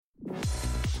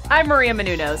I'm Maria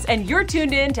Menounos, and you're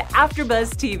tuned in to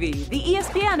AfterBuzz TV, the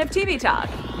ESPN of TV talk.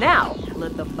 Now,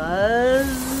 let the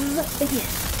buzz begin.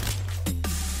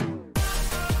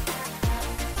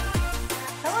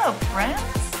 Hello, friends.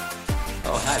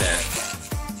 Oh, hi there.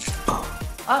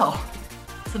 Oh,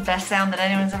 it's the best sound that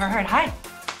anyone's ever heard. Hi.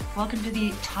 Welcome to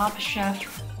the Top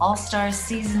Chef All-Stars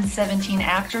Season 17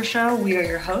 After Show. We are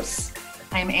your hosts.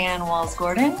 I'm Ann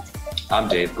Walls-Gordon. I'm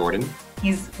Dave Gordon.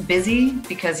 He's busy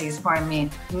because he's pouring me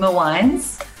my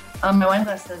wines. My wine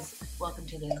glass says, welcome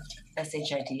to the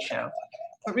SHIT show.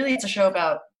 But really, it's a show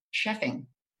about chefing.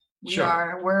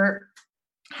 We're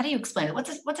how do you explain it?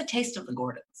 What's a taste of the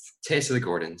Gordons? Taste of the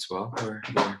Gordons. Well,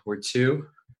 we're two.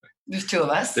 There's two of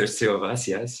us. There's two of us,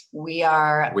 yes.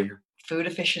 We're food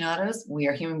aficionados. We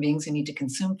are human beings who need to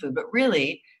consume food, but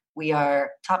really, we are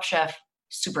Top Chef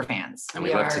super fans. And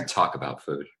we love to talk about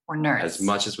food. We're nerds. As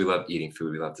much as we love eating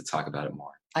food, we love to talk about it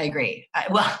more. I agree.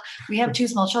 We have two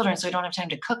small children, so we don't have time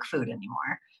to cook food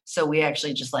anymore. So we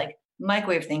actually just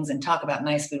microwave things and talk about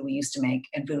nice food we used to make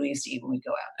and food we used to eat when we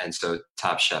go out. And so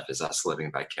Top Chef is us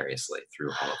living vicariously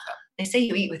through all of that. They say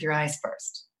you eat with your eyes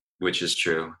first. Which is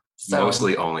true. So,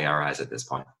 mostly only our eyes at this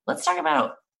point. Let's talk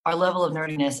about our level of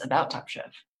nerdiness about Top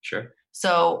Chef. Sure.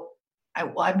 So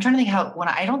I'm trying to think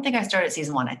I don't think I started at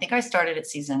season 1. I think I started at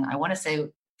season, I want to say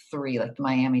 3, like the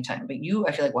Miami time. But you,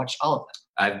 I feel like, watched all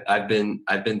of them.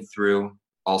 I've been through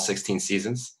all 16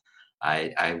 seasons.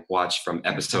 I watched from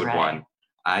episode 1.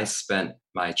 I spent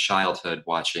my childhood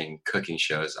watching cooking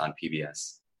shows on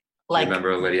PBS.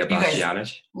 Remember Lydia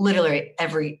Bastianich? Literally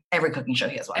every cooking show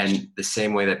he has watched. And the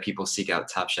same way that people seek out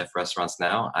Top Chef restaurants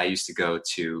now, I used to go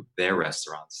to their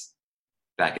restaurants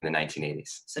back in the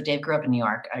 1980s. So Dave grew up in New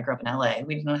York. I grew up in LA.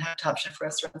 We did not have Top Chef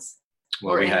restaurants.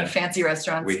 Well, we had fancy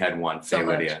restaurants. We had one, Fay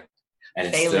Lydia.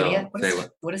 And Fay Lydia?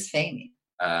 What does Fay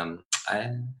mean?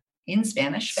 In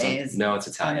Spanish, Fay is no, it's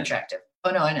Italian. Unattractive.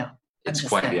 Oh, no, I know. It's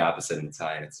quite the opposite in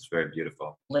Italian. It's very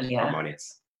beautiful. Lydia.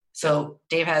 Harmonious. So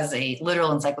Dave has a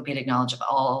literal encyclopedic knowledge of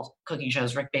all cooking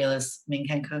shows. Rick Bayless, Ming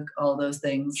Can Cook, all those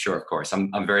things. Sure, of course.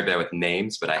 I'm very bad with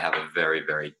names, but I have a very,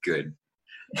 very good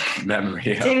memory.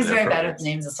 Dave is very bad with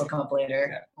names. This will come up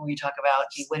later when we talk about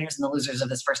the winners and the losers of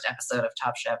this first episode of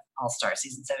Top Chef All-Star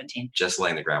Season 17. Just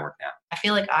laying the groundwork now. I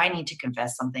feel like I need to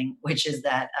confess something, which is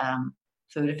that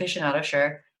food aficionado,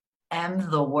 sure, am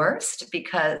the worst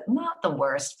because, not the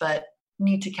worst, but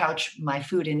need to couch my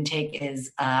food intake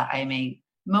is I'm a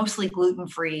mostly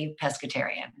gluten-free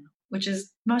pescatarian, which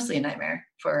is mostly a nightmare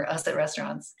for us at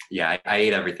restaurants. Yeah, I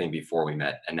ate everything before we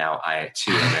met, and now I,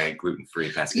 too, am a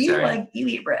gluten-free pescatarian. You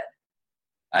eat bread.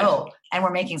 And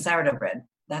we're making sourdough bread.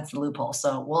 That's the loophole.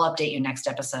 So we'll update you next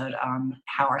episode on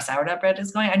how our sourdough bread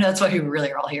is going. I know that's why we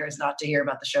really are all here, is not to hear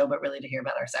about the show, but really to hear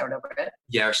about our sourdough bread.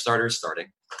 Yeah, our starter is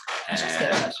starting. And,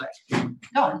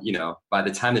 by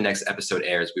the time the next episode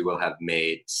airs, we will have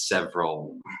made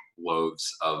several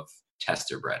loaves of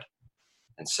tester bread.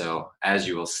 And so, as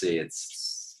you will see,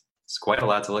 it's quite a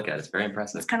lot to look at. It's very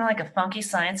impressive. It's kind of like a funky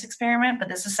science experiment, but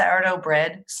this is sourdough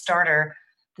bread starter.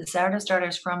 The sourdough starter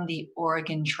is from the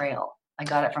Oregon Trail. I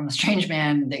got it from a strange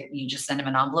man that you just send him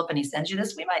an envelope and he sends you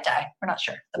this. We might die. We're not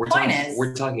sure. The point is,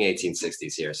 we're talking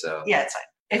 1860s here, so yeah, it's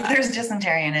fine. If there's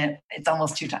dysentery in it, it's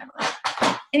almost too timely.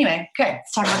 Anyway, okay,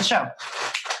 let's talk about the show.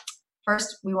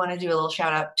 First, we want to do a little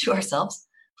shout out to ourselves.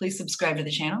 Please subscribe to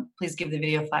the channel. Please give the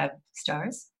video 5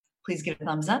 stars. Please give it a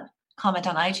thumbs up. Comment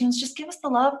on iTunes. Just give us the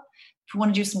love. If you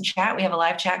want to do some chat, we have a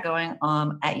live chat going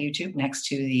at YouTube next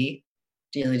to the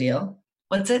Daily Deal.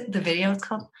 What's it? The video it's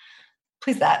called?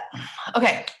 Please that.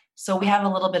 Okay, so we have a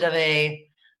little bit of a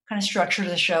kind of structure to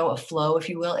the show, a flow, if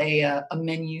you will, a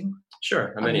menu.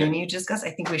 Sure, a menu to discuss. I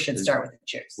think we should start with the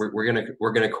cheers.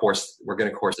 We're gonna course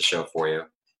the show for you.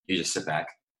 You just sit back,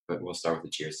 but we'll start with the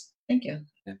cheers. Thank you.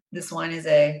 Yeah. This wine is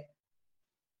a.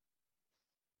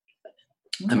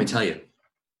 Let me tell you,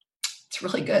 it's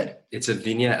really good. It's a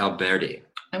Vigna Alberdi.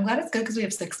 I'm glad it's good because we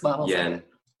have 6 bottles. Yeah,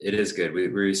 it is good. We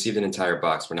received an entire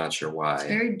box. We're not sure why. It's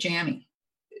very jammy.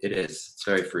 It is. It's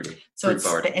very fruity. So it's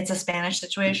a Spanish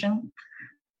situation.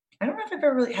 I don't know if I've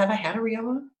ever have I had a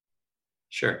Rioja?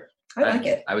 Sure. I like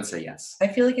it. I would say yes. I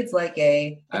feel like it's like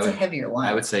a heavier wine.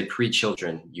 I would say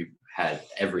pre-children, you had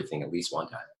everything at least one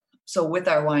time. So with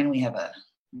our wine, we have a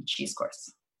cheese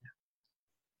course.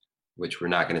 Which we're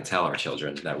not going to tell our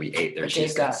children that we ate their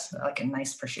cheese. Got like a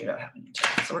nice prosciutto happening too.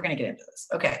 So we're going to get into this.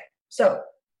 Okay. So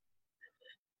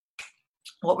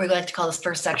what we're going to call this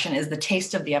first section is the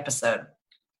taste of the episode.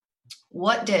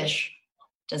 What dish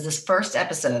does this first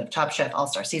episode of Top Chef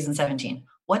All-Star Season 17,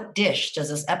 what dish does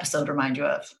this episode remind you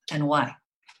of and why?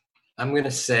 I'm going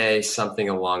to say something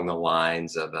along the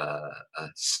lines of a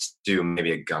stew,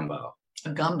 maybe a gumbo. A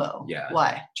gumbo. Yeah.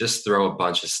 Why? Just throw a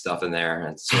bunch of stuff in there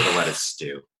and sort of let it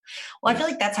stew. Well, I feel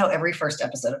like that's how every first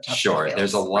episode of Top Chef feels,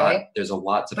 there's a lot. right? There's a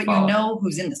lot to but follow. you know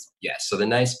who's in this one. Yeah. So the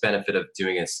nice benefit of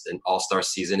doing an all-star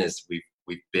season is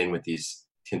we've been with these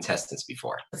contestants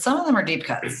before. But some of them are deep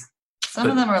cuts. Some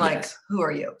of them are like, yes. who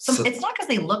are you? It's not because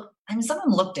they look. I mean, some of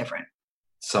them look different.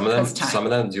 Some of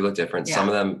them do look different. Yeah. Some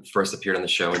of them first appeared on the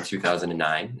show in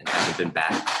 2009 and haven't been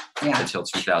back until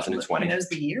 2020. Who knows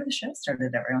the year the show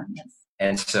started, everyone? Yes.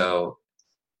 And so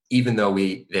even though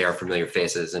they are familiar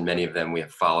faces, and many of them we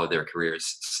have followed their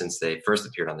careers since they first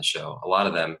appeared on the show, a lot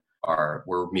of them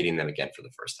we're meeting them again for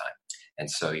the first time. And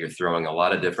so you're throwing a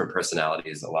lot of different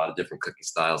personalities, a lot of different cooking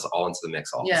styles all into the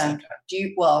mix all at the same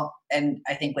time. And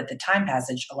I think with the time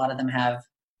passage, a lot of them have,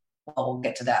 we'll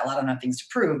get to that. A lot of them have things to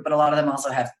prove, but a lot of them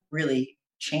also have really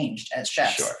changed as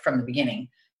chefs from the beginning.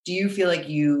 Do you feel like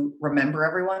you remember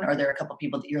everyone? Or are there a couple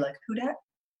people that you're like, who dat?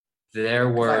 There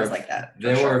were like that,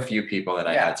 were a few people that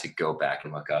I had to go back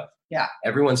and look up. Yeah.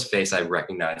 Everyone's face I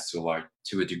recognized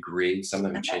to a degree. Some of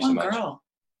them have changed so much. Girl,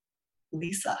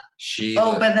 Lisa.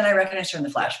 But then I recognized her in the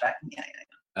flashback. Yeah.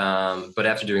 But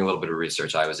after doing a little bit of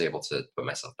research, I was able to put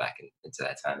myself back into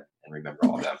that time and remember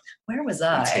all of them. Where was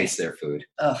I? And taste their food.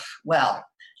 Oh, well,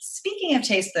 speaking of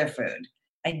taste their food,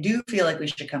 I do feel like we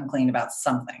should come clean about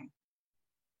something.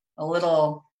 A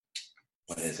little.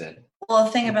 What is it? Well,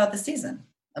 a thing about the season,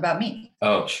 about me.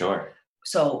 Oh, sure.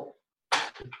 So,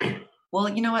 well,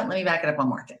 you know what? Let me back it up one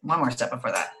more step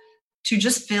before that. To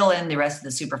just fill in the rest of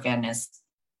the super fanness,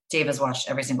 Dave has watched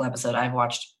every single episode. I've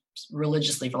watched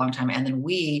religiously for a long time. And then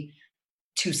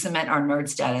to cement our nerd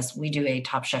status, we do a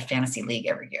Top Chef Fantasy League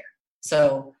every year.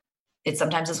 So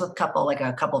sometimes it's with a couple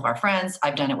of our friends.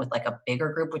 I've done it with like a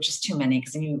bigger group, which is too many.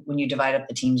 Because when you divide up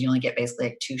the teams, you only get basically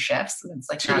like 2 chefs. And it's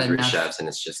like 2 not or 3 enough. chefs, and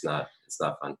it's not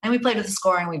fun. And we played with the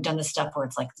scoring. We've done this stuff where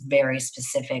it's like very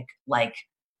specific, like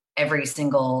every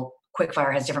single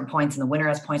quickfire has different points and the winner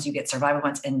has points, you get survival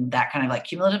points and that kind of like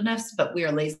cumulativeness. But we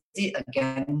are lazy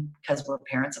again because we're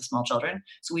parents of small children.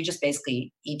 So we just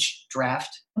basically each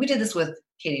draft. We did this with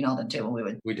Katie and Alden too.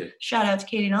 When we did. Shout out to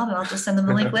Katie and Alden. I'll just send them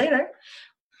the link later.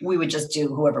 We would just do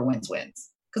whoever wins.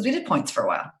 Because we did points for a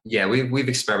while. Yeah, we've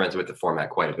experimented with the format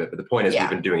quite a bit. But the point is we've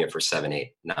been doing it for 7,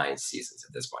 8, 9 seasons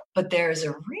at this point. But there's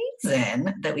a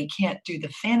reason that we can't do the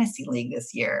Fantasy League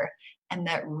this year. And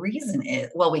that reason is,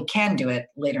 well, we can do it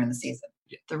later in the season.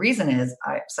 Yeah. The reason is,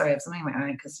 I have something in my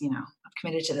eye because, I'm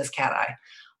committed to this cat eye.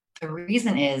 The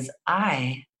reason is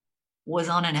I was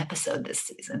on an episode this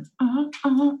season.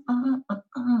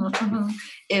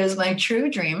 It was my true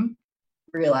dream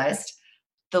realized.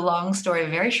 The long story,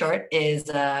 very short, is,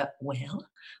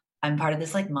 I'm part of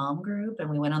this like mom group and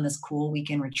we went on this cool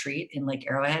weekend retreat in Lake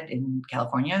Arrowhead in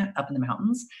California, up in the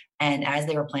mountains. And as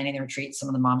they were planning the retreat, some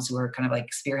of the moms who were kind of like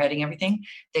spearheading everything,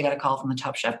 they got a call from the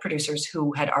Top Chef producers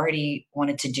who had already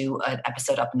wanted to do an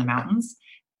episode up in the mountains.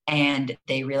 And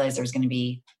they realized there was going to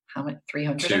be how much?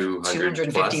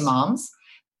 250 moms.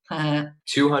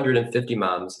 250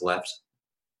 moms left,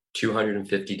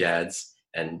 250 dads,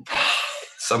 and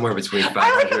somewhere between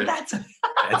 500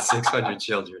 and 600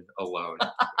 children alone.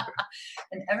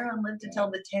 And everyone lived to tell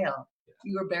the tale.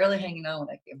 You were barely hanging on when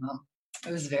I came home.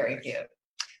 It was very cute.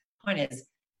 Point is,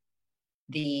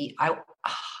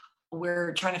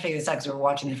 we're trying to figure this out because we were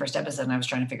watching the first episode and I was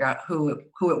trying to figure out who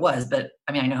it was. But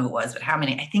I mean, I know who it was, but how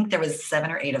many? I think there was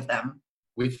 7 or 8 of them.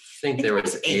 We think there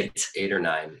was 8 or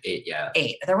 9. 8, yeah.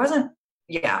 8. There wasn't.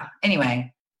 Yeah.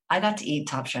 Anyway, I got to eat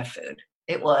Top Chef food.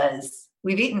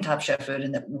 We've eaten Top Chef food,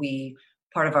 and that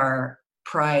part of our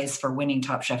prize for winning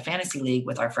Top Chef Fantasy League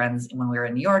with our friends when we were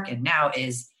in New York, and now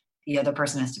is the other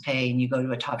person has to pay and you go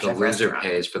to a Top Chef restaurant. The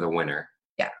loser pays for the winner.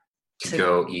 Yeah. To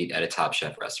go eat at a Top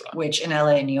Chef restaurant. Which in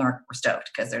LA and New York, we're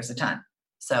stoked because there's a ton.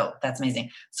 So that's amazing.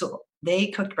 So they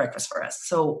cooked breakfast for us.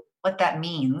 So what that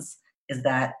means is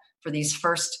that for these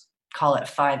first, call it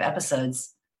 5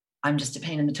 episodes, I'm just a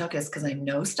pain in the tuchus because I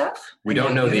know stuff. We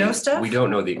don't know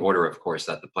the order, of course,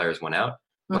 that the players went out,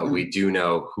 but we do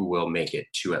know who will make it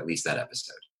to at least that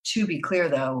episode. To be clear,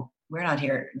 though, we're not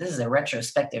here. This is a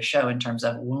retrospective show in terms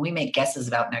of when we make guesses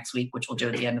about next week, which we'll do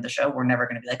at the end of the show. We're never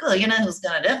going to be like, oh, you know who's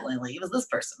going to definitely leave is this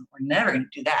person. We're never going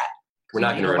to do that. We're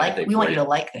not going to like. We want you to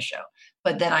like the show,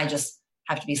 but then I just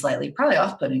have to be slightly probably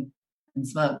off-putting and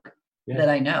smoke that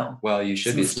I know. Well, you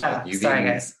should be. Sorry,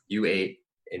 guys. You ate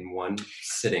in one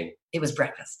sitting. It was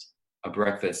breakfast. A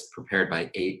breakfast prepared by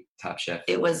 8 Top Chef.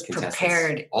 It was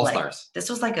prepared. All stars. This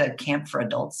was like a camp for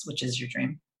adults, which is your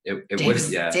dream.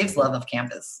 Dave's love of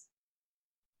camp is.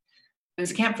 It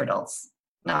was a camp for adults,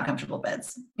 not comfortable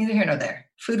beds. Neither here nor there.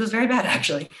 Food was very bad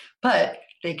actually, but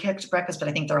they cooked breakfast. But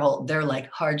I think their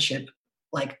like hardship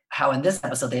like how in this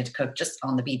episode they had to cook just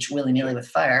on the beach willy-nilly with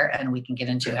fire, and we can get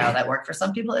into how that worked for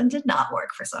some people and did not work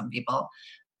for some people.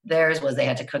 Theirs was they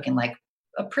had to cook in like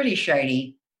a pretty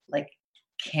shady like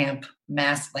camp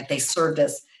mass, like they served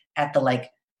us at the like,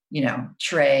 you know,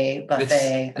 tray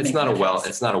buffet. It's not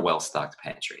a well-stocked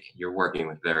pantry. You're working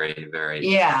with very, very,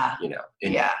 you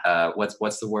know,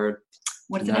 what's the word?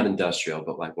 What is not industrial,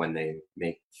 but like when they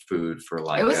make food for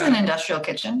like, it was an industrial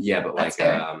kitchen. Yeah, but that's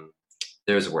like,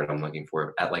 there's a word I'm looking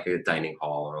for, at like a dining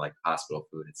hall or like hospital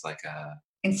food. It's like a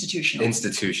institutional.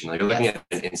 Like you're looking at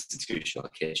an institutional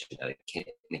kitchen in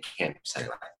a camp setting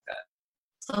like that.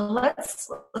 So let's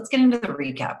get into the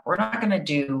recap. We're not going to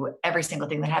do every single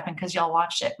thing that happened because y'all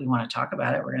watched it. We want to talk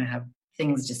about it. We're going to have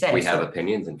things to say. We have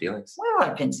opinions and feelings. We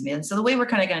have opinions and feelings. So the way we're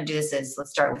kind of going to do this is let's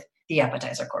start with the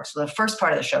appetizer course. So the first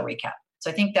part of the show recap. So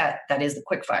I think that is the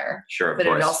quick fire. Sure, but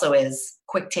it also is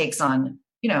quick takes on,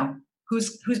 you know,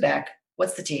 who's back,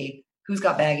 what's the tea, who's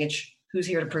got baggage, who's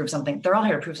here to prove something. They're all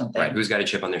here to prove something. Right. Who's got a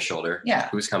chip on their shoulder? Yeah.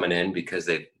 Who's coming in because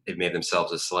they've made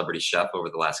themselves a celebrity chef over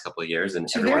the last couple of years, and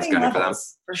everyone's gunning for them.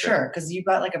 For sure. Because you've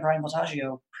got like a Brian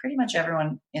Voltaggio. Pretty much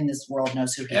everyone in this world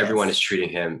knows who he is. Everyone is treating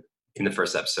him in the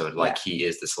first episode like he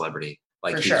is the celebrity.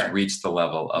 Like he's reached the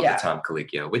level of the Tom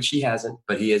Colicchio, which he hasn't,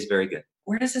 but he is very good.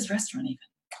 Where does his restaurant even?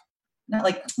 Not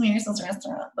like Mearson's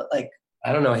restaurant, but like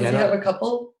I don't know. Does he have a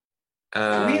couple? We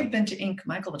have been to Inc.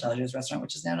 Michael Voltaggio's restaurant,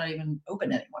 which is now not even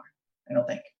open anymore. I don't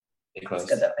think. It closed.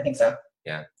 It's good though. I think so.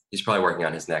 Yeah, he's probably working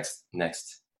on his next.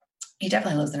 He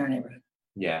definitely lives in our neighborhood.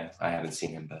 Yeah, I haven't seen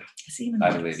him, but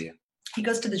I believe you. He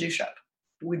goes to the juice shop.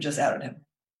 We just outed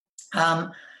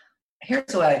him.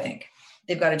 Here's what I think.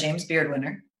 They've got a James Beard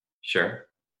winner. Sure.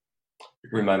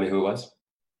 Remind me who it was.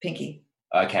 Pinky.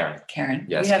 Karen.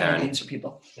 Yes, we have Karen. names for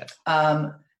people. Yes.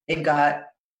 They've got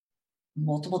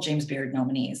multiple James Beard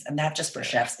nominees, and that just for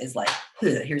chefs is like,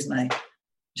 here's my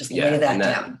lay that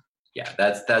down. Yeah,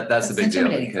 that's a big deal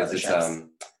because it's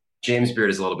James Beard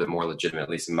is a little bit more legitimate, at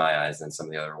least in my eyes, than some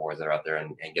of the other awards that are out there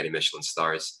and getting Michelin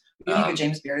stars. You think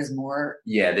James Beard is more?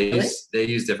 Yeah, they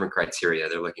use different criteria.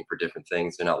 They're looking for different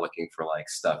things. They're not looking for like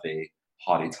stuffy,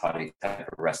 haughty-taughty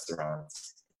type of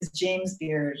restaurants. Is James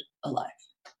Beard alive?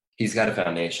 He's got a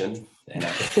foundation,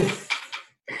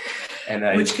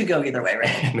 which could go either way,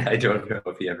 right? And I don't know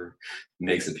if he ever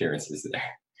makes appearances there.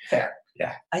 Fair.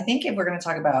 Yeah. I think if we're going to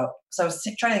talk about, so I was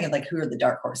trying to think of like who are the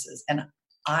dark horses, and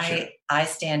I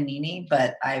stand Nene,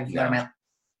 but I've learned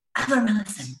my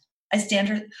lesson. I stand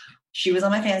her. She was on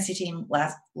my fantasy team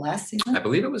last season. I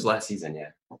believe it was last season.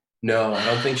 Yeah. No, I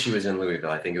don't think she was in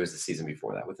Louisville. I think it was the season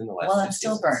before that. Within the last. Well, I'm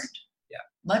still burned. Yeah.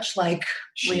 Much like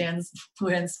Leanne's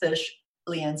fish.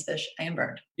 I am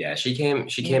burned. Yeah, she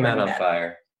came out on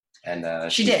fire,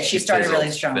 and she did. She started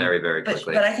really strong, very, very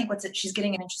quickly. But I think she's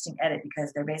getting an interesting edit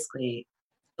because they're basically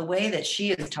the way that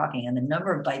she is talking and the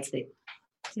number of bites they.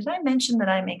 Did I mention that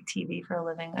I make TV for a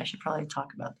living? I should probably talk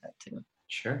about that too.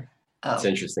 Sure. It's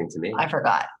interesting to me. I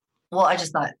forgot. Well, I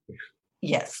just thought,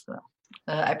 yes.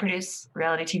 I produce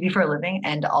reality TV for a living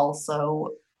and also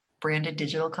branded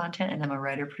digital content, and I'm a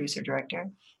writer, producer, director.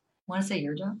 Want to say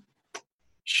your job?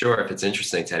 Sure, if it's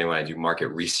interesting to anyone, I do market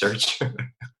research.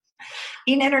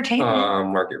 In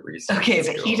entertainment. Market research. Okay,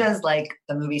 but he does like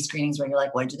the movie screenings where you're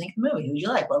like, what did you think of the movie? Who'd you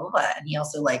like? Blah, blah, blah. And he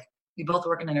also like, we both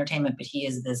work in entertainment, but he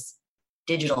is this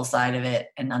digital side of it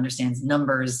and understands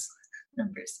numbers.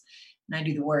 And I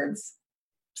do the words.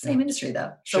 Same industry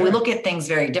though. So we look at things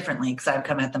very differently because I've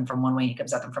come at them from one way, he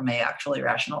comes at them from a actually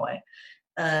rational way.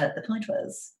 The point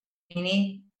was,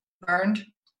 Nene burned.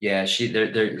 Yeah, they're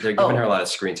giving her a lot of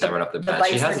screen time right off the bat.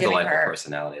 She has a delightful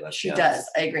personality. She does.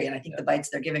 I agree. And I think the bites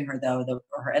they're giving her though,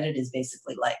 her edit is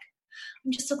basically like,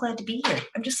 I'm just so glad to be here.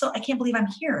 I can't believe I'm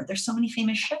here. There's so many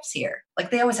famous chefs here.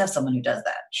 Like they always have someone who does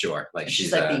that. Sure. Like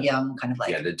she's like the young kind of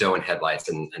like. Yeah, the doe in headlights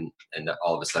and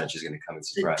all of a sudden she's going to come and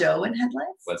surprise. The doe in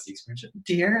headlights? What's the expression?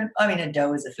 Deer? I mean, a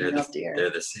doe is a female deer. They're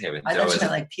the same. I thought you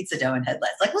meant like pizza dough in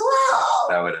headlights. Like, whoa!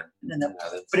 That would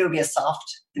but it would be a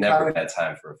soft. Never had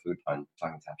time for a food pun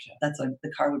talking Top Chef. That's what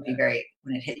the car would be very,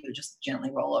 when it hit you, just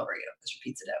gently roll over you. That's your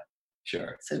pizza dough.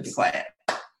 Sure. So it'd be quiet.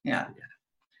 Yeah.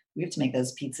 We have to make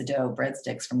those pizza dough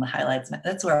breadsticks from the Highlights.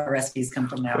 That's where our recipes come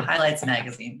from now. Highlights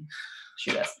magazine.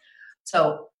 Shoot us.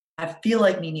 So I feel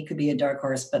like Nene could be a dark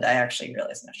horse, but I actually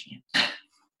realized no, she can't.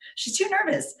 She's too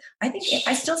nervous.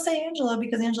 I still say Angelo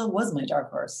because Angelo was my dark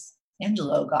horse.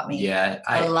 Angelo got me a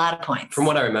lot of points. From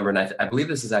what I remember, and I believe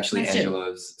this is actually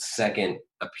Angelo's second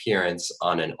appearance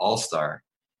on an All-Star,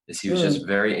 is he was just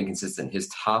very inconsistent. His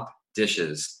top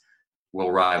dishes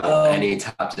will rival any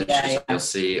top dishes you'll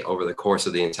see over the course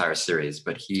of the entire series.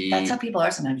 But that's how people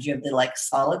are sometimes. You have the like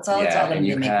solid, and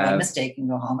you make one mistake and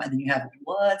go home, and then you have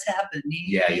what's happening.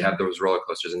 Yeah, you have those roller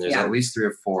coasters, and there's at least 3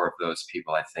 or 4 of those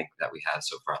people I think that we have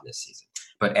so far in this season.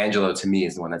 But Angelo, to me,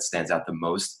 is the one that stands out the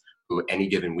most, who any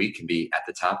given week can be at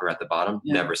the top or at the bottom,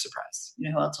 never surprised. You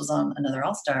know who else was on another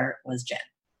All-Star was Jen.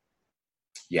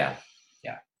 Yeah.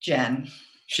 Jen.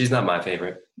 She's not my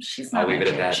favorite. She's not. I'll leave it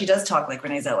at that. She does talk like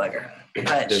Renee Zellweger,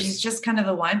 but she's just kind of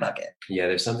a wine bucket. Yeah,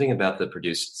 there's something about her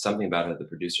that the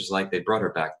producers like. They brought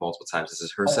her back multiple times. This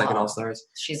is her second All-Stars.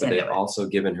 She's They've also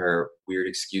given her weird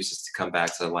excuses to come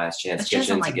back to the Last Chance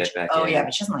Kitchen to get back in. Oh yeah,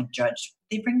 but she doesn't like judge.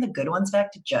 They bring the good ones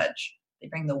back to judge. They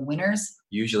bring the winners.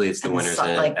 Usually it's the winners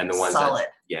and the ones solid.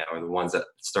 Or the ones that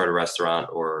start a restaurant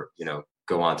or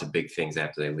go on to big things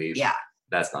after they leave. Yeah,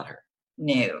 that's not her.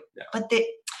 No. But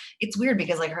it's weird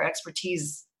because like her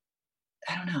expertise,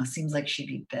 I don't know, seems like she'd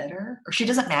be better, or she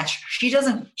doesn't match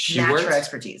her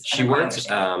expertise. She worked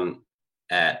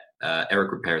at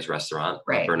Eric Ripert's restaurant,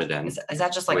 right? Bernadette. Is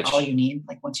that just like all you need?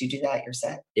 Like once you do that, you're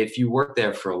set. If you work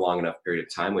there for a long enough period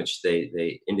of time, which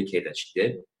they indicate that she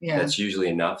did, that's usually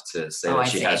enough to say that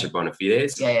she has her bona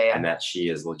fides and that she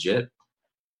is legit.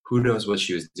 Who knows what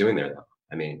she was doing there though?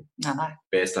 I mean,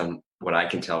 based on what I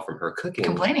can tell from her cooking,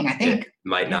 complaining, I think,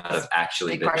 might not have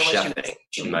actually been chefing.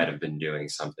 She might have been doing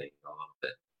something a little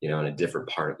bit, in a different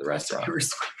part of the restaurant.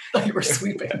 You were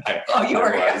sweeping. Oh, you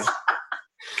were.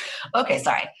 Okay,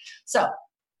 sorry. So,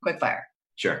 quick fire.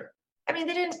 Sure. I mean,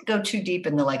 they didn't go too deep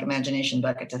in the imagination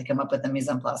bucket to come up with the mise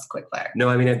en place quick fire. No,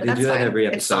 I mean, they do that every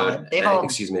episode. They've all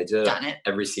they do done it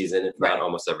every season, if not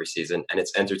almost every season, and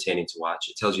it's entertaining to watch.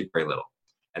 It tells you very little.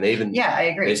 And they even, I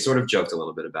agree. They sort of joked a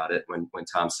little bit about it when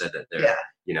Tom said that they're,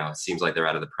 it seems like they're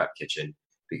out of the prep kitchen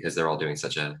because they're all doing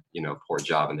such a, poor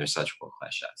job and they're such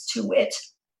world-class chefs. To wit,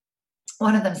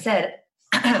 one of them said,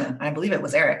 I believe it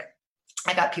was Eric,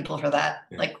 I got people for that,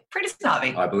 pretty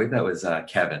snobby. Oh, I believe that was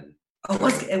Kevin. Oh, it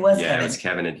was Kevin. Yeah, it was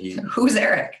Kevin, and he. Who's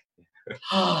Eric?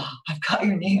 Oh, I've got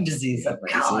your name disease. Oh,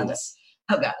 God.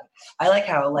 Oh, God. I like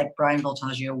how, Brian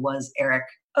Voltaggio was Eric.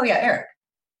 Oh, yeah, Eric.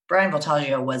 Brian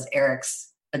Voltaggio was Eric's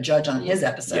a judge on his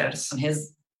episode. Yes. On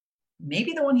his,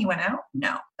 maybe the one he went out?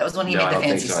 No. That was when he made the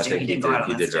fancy stew. I think he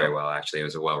did very well, actually. It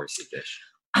was a well-received dish.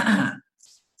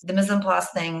 The mise en place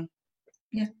thing,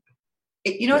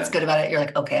 what's good about it? You're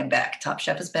like, okay, I'm back. Top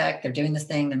Chef is back. They're doing this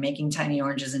thing. They're making tiny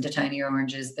oranges into tinier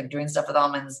oranges. They're doing stuff with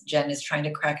almonds. Jen is trying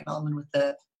to crack an almond with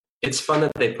the... It's fun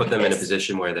that they put them in a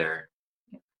position where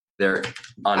they're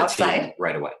on outside? A team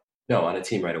right away. No, on a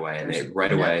team right away. And they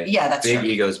away. Yeah, that's big true.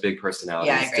 Egos, big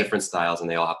personalities, different styles, and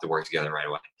they all have to work together right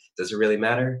away. Does it really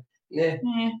matter? They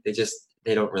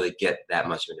don't really get that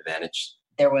much of an advantage.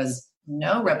 There was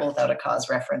no Rebel Without a Cause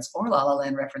reference or La La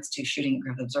Land reference to shooting at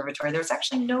Griffith Observatory. There was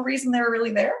actually no reason they were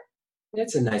really there.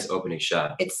 It's a nice opening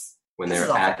shot. When they're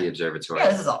at the observatory. Yeah,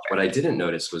 this is all fair. What I didn't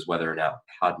notice was whether or not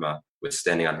Padma was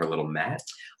standing on her little mat.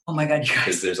 Oh my God, you guys.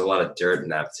 Because there's a lot of dirt in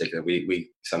that particular.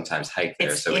 We sometimes hike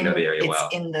there, so we know the area well.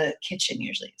 It's in the kitchen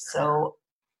usually. So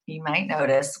you might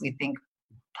notice we think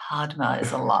Padma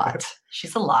is a lot.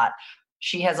 She's a lot.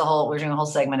 She has we're doing a whole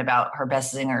segment about her best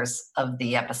singers of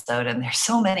the episode, and there's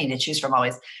so many to choose from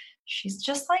always. She's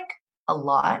just a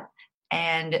lot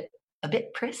and a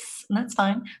bit pris, and that's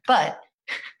fine. But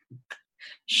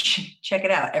check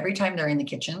it out. Every time they're in the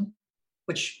kitchen,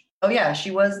 which... Oh yeah,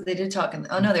 they did talk.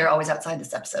 They're always outside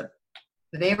this episode.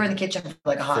 They were in the kitchen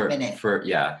for a hot minute.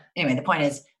 Anyway, the point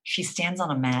is she stands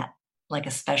on a mat, a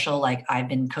special, I've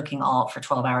been cooking for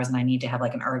 12 hours and I need to have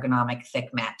an ergonomic thick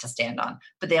mat to stand on.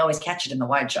 But they always catch it in the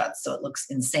wide shots. So it looks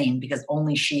insane because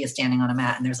only she is standing on a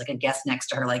mat and there's a guest next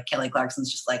to her, Kelly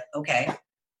Clarkson's just okay,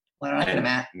 why don't I get a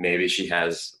mat? Maybe she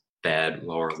has bad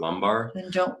lower lumbar. Then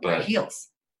don't wear heels.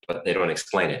 But they don't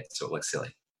explain it, so it looks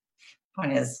silly.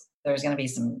 Point is, there's going to be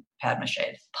some Padma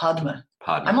shade. Padma.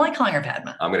 I'm only calling her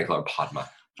Padma. I'm going to call her Padma.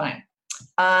 Fine.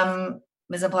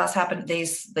 Mise en place happened. They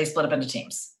split up into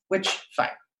teams, which fine.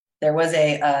 There was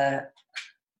a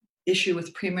issue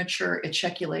with premature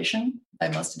ejaculation by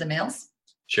most of the males.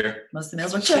 Sure. Most of the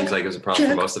males were Seems like it was a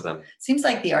problem for most of them. Seems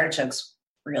like the artichokes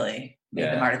really made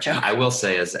them artichoke. I will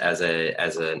say, as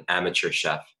an amateur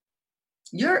chef,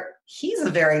 he's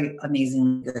a very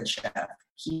amazing good chef.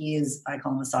 I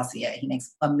call him a saucier. He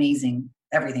makes amazing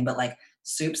everything, but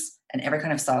soups and every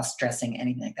kind of sauce, dressing,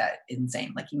 anything like that.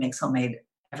 Insane. He makes homemade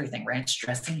everything. Ranch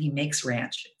dressing. He makes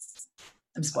ranch.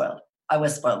 I'm spoiled. I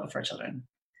was spoiled before children.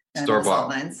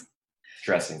 Store-bought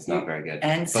dressing's not very good.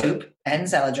 And soup and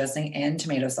salad dressing and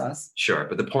tomato sauce. Sure,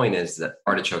 but the point is that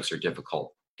artichokes are a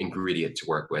difficult ingredient to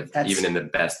work with, even in the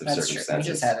best of circumstances. True. We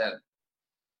just had a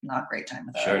not great time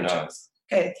with artichokes.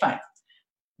 Okay, fine.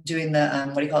 doing the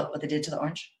what do you call it? What they did to the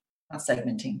orange? Not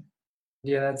segmenting.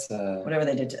 Yeah, that's whatever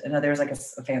they did. There's like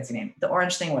a fancy name. The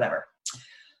orange thing, whatever.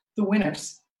 The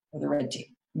winners were the red team,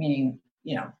 meaning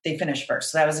they finished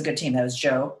first. So that was a good team. That was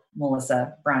Joe,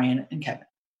 Melissa, Brian, and Kevin.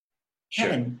 Sure.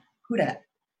 Kevin, who dat?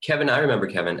 Kevin, I remember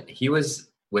Kevin. He was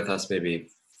with us maybe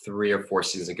 3 or 4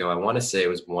 seasons ago. I want to say it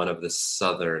was one of the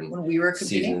Southern when we were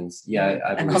competing? seasons. Yeah, I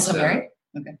and believe also so. married?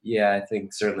 Okay. Yeah, I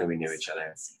think certainly we knew each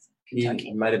other. Kentucky.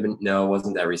 He might have been, no, it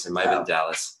wasn't that recent. Might have been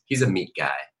Dallas. He's a meat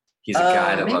guy. He's a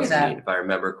guy that loves meat. If I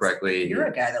remember correctly. You're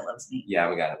a guy that loves meat. Yeah,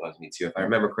 I'm a guy that loves meat too. If I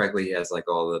remember correctly, he has like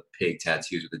all the pig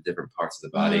tattoos with the different parts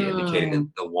of the body,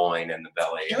 indicating the loin and the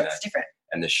belly He looks different.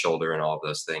 And the shoulder and all of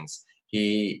those things.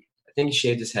 I think he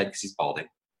shaved his head because he's balding.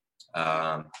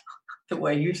 The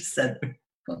way you just said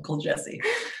Uncle Jesse.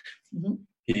 Mm-hmm.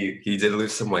 He did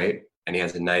lose some weight, and he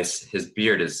has his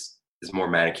beard is more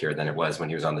manicured than it was when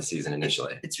he was on the season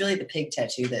initially. It's really the pig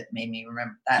tattoo that made me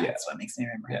remember that. That's what makes me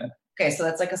remember him. Okay, so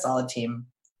that's like a solid team.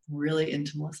 Really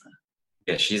into Melissa.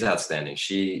 Yeah, she's outstanding.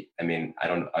 I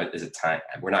don't know, is it time?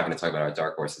 We're not going to talk about our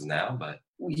dark horses now, but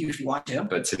if you want to.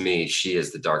 But to me, she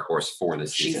is the dark horse for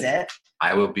this season. She's it.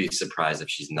 I will be surprised if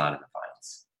she's not in the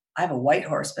finals. I have a white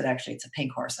horse, but actually it's a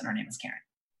pink horse, and her name is Karen.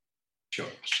 Sure.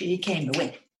 She came to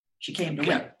win.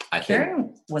 Win.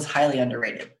 Karen was highly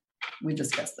underrated. We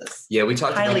discussed this. Yeah, we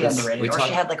talked highly about this. Underrated.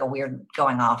 She had like a weird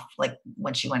going off. Like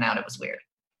when she went out, it was weird.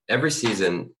 Every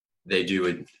season they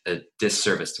do a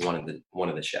disservice to one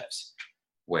of the chefs,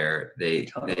 where they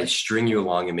string you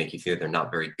along and make you feel they're not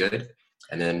very good,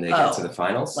 and then they get to the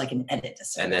finals, like an edit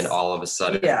disservice. And then all of a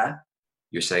sudden,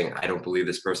 you're saying, I don't believe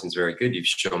this person's very good. You've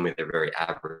shown me they're very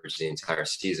average the entire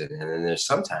season. And then there's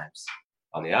sometimes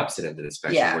on the opposite end of the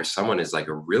spectrum where someone is like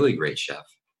a really great chef,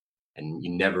 and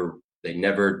they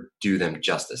never do them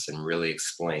justice and really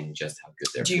explain just how good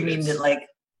they're. Do you mean that like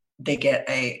they get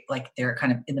they're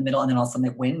kind of in the middle and then all of a sudden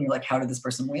they win? And you're like, how did this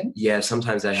person win? Yeah,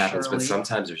 sometimes that happens, but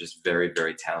sometimes they're just very,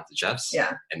 very talented chefs.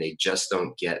 Yeah. And they just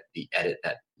don't get the edit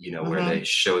that, where they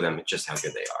show them just how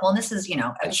good they are. Well, and this is,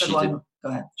 episode 1. Go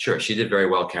ahead. Sure. She did very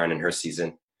well, Karen, in her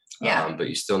season. Yeah. But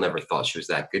you still never thought she was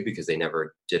that good because they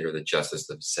never did her the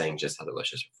justice of saying just how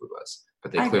delicious her food was.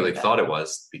 But they clearly thought it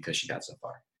was because she got so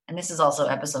far. And this is also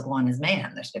episode 1 is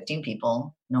mayhem. There's 15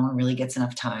 people. No one really gets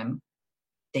enough time.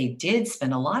 They did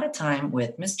spend a lot of time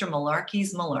with Mr.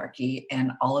 Malarkey's Malarkey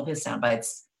and all of his sound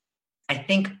bites. I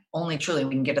think only truly,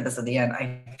 we can get to this at the end,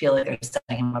 I feel like they're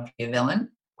setting him up to be a villain.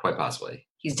 Quite possibly.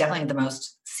 He's definitely the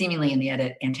most, seemingly in the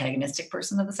edit, antagonistic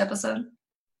person of this episode.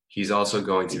 He's also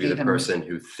going to be the person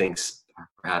who thinks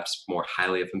perhaps more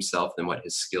highly of himself than what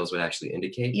his skills would actually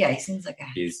indicate. Yeah, he seems like a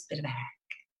bit of a hack.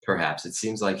 Perhaps. It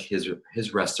seems like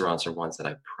his restaurants are ones that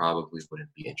I probably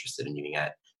wouldn't be interested in eating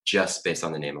at just based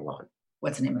on the name alone.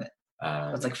 What's the name of it?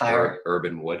 It's like Fire?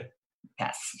 Urban Wood.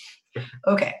 Pass.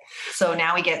 Okay. So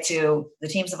now we get to the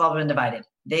teams have all been divided.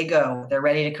 They're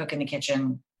ready to cook in the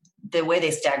kitchen. The way they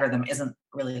stagger them isn't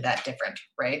really that different,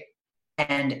 right?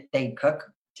 And they cook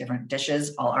different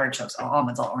dishes, all artichokes, all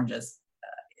almonds, all oranges.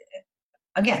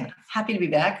 Again, happy to be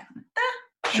back.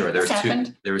 Sure. There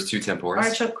was 2 tempuras.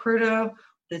 Artichoke crudo.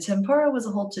 The tempura was a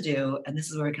whole to-do. And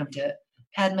this is where we come to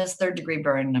Padma's 3rd degree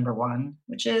burn number 1,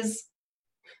 which is,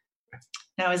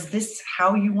 now, is this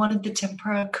how you wanted the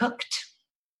tempura cooked?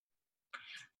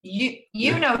 She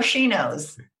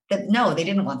knows that no, they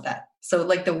didn't want that. So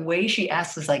like the way she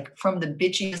asks is like from the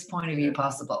bitchiest point of view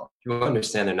possible. You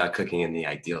understand they're not cooking in the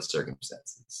ideal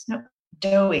circumstances. No,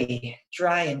 doughy,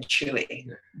 dry and chewy.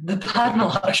 The Padma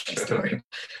Lakshmi story.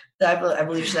 I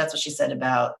believe that's what she said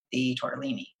about the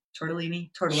tortellini. Tortellini?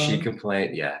 She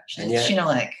complained, yeah.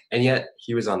 And yet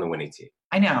he was on the winning team.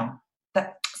 I know.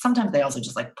 That sometimes they also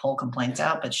just like pull complaints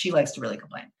out, but she likes to really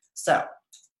complain. So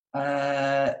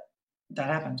that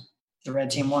happened. The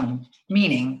red team won.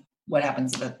 Meaning, what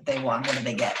happens if they won? What did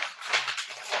they get?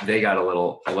 They got a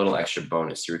little extra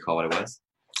bonus. Do you recall what it was?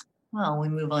 Well, we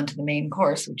move on to the main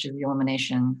course, which is the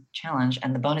elimination challenge,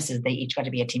 and the bonus is they each got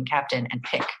to be a team captain and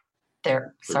pick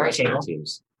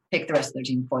pick the rest of their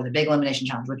team for the big elimination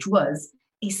challenge, which was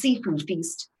a seafood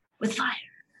feast with fire.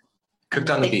 Cooked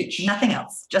on the beach. Nothing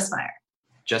else, just fire.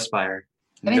 Just fire.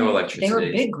 No electricity. They were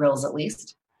big grills, at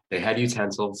least. They had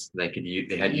utensils. They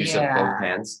had use of both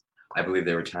hands. I believe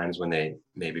there were times when they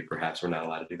perhaps were not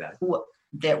allowed to do that. Well,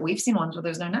 we've seen ones where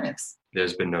there's no knives.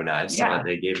 There's been no knives. Yeah. So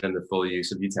they gave them the full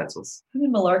use of utensils. And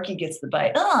then Malarkey gets the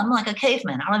bite. Oh, I'm like a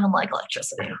caveman. I don't even like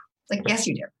electricity. It's like, yes,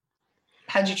 you do.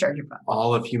 How'd you charge your phone?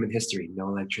 All of human history, no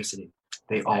electricity.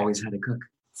 They always had to cook.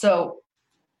 So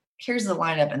here's the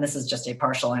lineup, and this is just a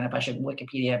partial lineup. I should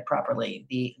Wikipedia properly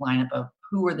the lineup of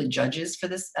who were the judges for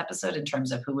this episode in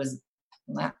terms of who was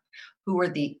who were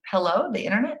the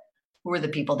internet? Who were the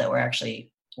people that were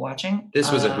actually watching?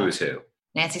 This was a who's who.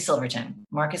 Nancy Silverton,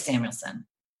 Marcus Samuelson,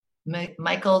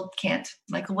 Michael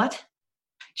what?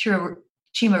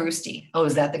 Chimarusti. Oh,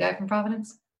 is that the guy from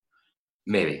Providence?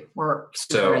 Maybe. We're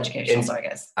super educational, sorry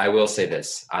guys. I will say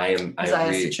this. I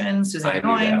read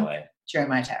LA.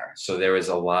 Jeremiah Tower. So there was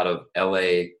a lot of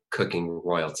LA cooking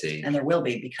royalty. And there will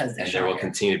be because there will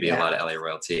continue to be a lot of LA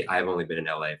royalty. I've only been in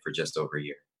LA for just over a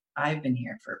year. I've been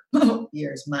here for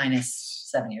years, minus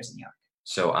 7 years in New York.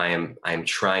 So I'm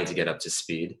trying to get up to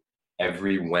speed.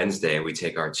 Every Wednesday, we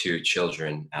take our 2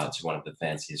 children out to one of the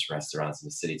fanciest restaurants in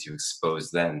the city to expose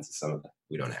them to some of the.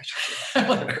 We don't actually do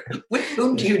that. With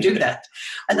whom do you do that?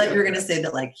 I thought you were going to say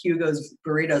that like Hugo's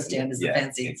burrito stand is the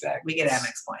fancy. Exactly. We get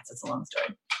Amex points. It's a long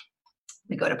story.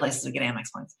 We go to places we get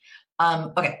Amex points.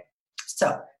 Okay.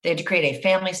 So they had to create a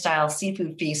family-style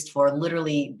seafood feast for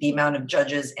literally the amount of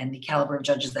judges and the caliber of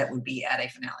judges that would be at a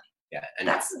finale. Yeah, and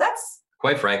that's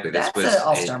quite frankly, this was an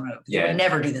all-star move. They would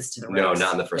never do this to the Rays. No,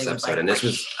 not in the first episode. And this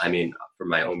was, I mean, for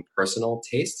my own personal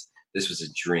taste, this was a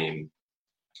dream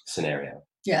scenario.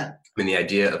 Yeah. I mean, the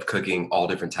idea of cooking all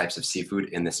different types of seafood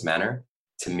in this manner,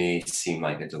 to me, seemed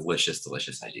like a delicious,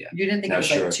 delicious idea. You didn't think it was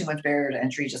like too much barrier to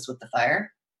entry just with the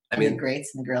fire? I mean, the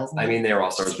grates and the grills. I mean, they're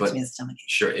all stars, but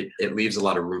sure, it leaves a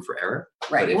lot of room for error.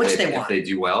 Right, which they want. If they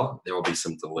do well, there will be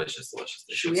some delicious, delicious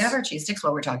dishes. Should we have our cheese sticks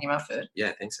while we're talking about food? Yeah,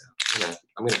 I think so. Yeah,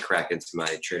 I'm going to crack into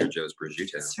my Trader Joe's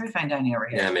prosciutto. It's very fine dining over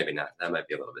here. Yeah, maybe not. That might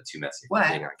be a little bit too messy.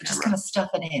 What? We're just going to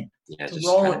stuff it in. Yeah, just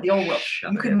roll the old roll.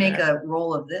 You could make a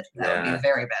roll of this. That would be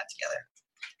very bad together.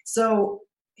 So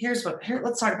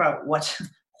let's talk about what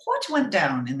went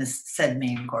down in this said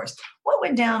main course. What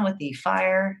went down with the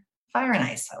fire and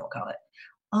ice, I will call it.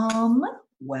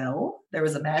 Well, there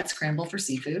was a mad scramble for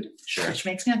seafood, which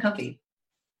makes me uncomfy.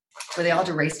 Where they all had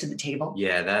to race to the table.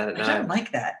 Yeah, I don't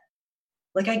like that.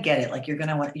 Like, I get it. Like, you're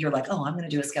like, oh, I'm gonna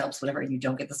do a scallops, whatever, and you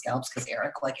don't get the scallops because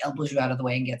Eric like elbows you out of the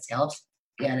way and gets scallops.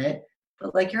 Get it?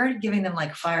 But like, you're already giving them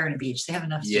like fire and a beach. They have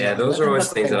enough. Yeah, those are always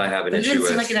things that I have an issue with. It didn't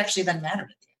seem like it actually then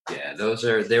mattered. Yeah,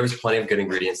 there was plenty of good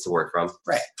ingredients to work from.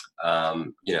 Right.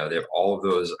 All of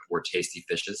those were tasty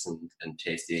fishes and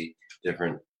tasty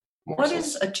different morsels. What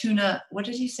is a tuna? What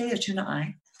did you say? A tuna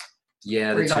eye?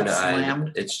 Yeah, the tuna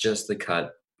eye. It's just the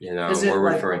cut. We're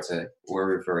referring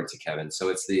to Kevin. So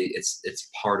it's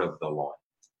part of the loin,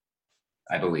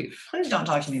 I believe. Please don't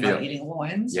talk to me about eating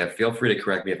loins. Yeah, feel free to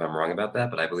correct me if I'm wrong about that,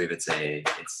 but I believe it's.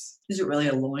 Is it really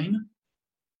a loin?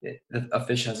 A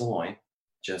fish has a loin,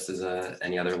 just as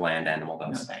any other land animal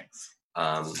does. No thanks.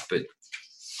 But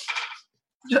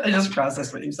I just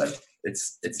processed what you said.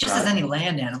 It's just as any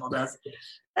land animal does.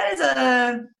 That is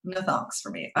no thanks for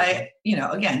me.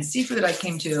 Again, seafood I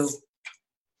came to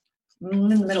in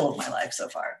the middle of my life so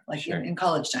far, like in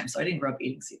college time. So I didn't grow up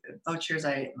eating seafood. Oh, cheers!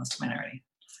 I ate most of mine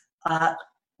already.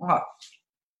 Well,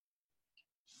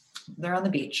 they're on the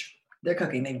beach. They're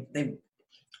cooking. They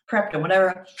prepped and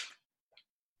whatever.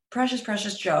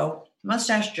 Precious Joe,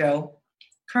 Mustache Joe,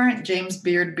 current James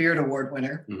Beard Award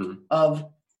winner of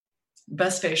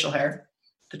Best Facial Hair,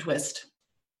 the twist.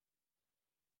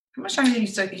 How much time do you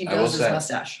think he does his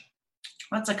mustache?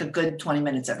 That's like a good 20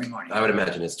 minutes every morning. I would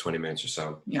imagine it's 20 minutes or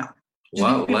so. Yeah. Do you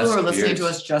think people who are listening to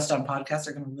us just on podcasts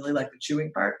are going to really like the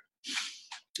chewing part?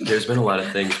 There's been a lot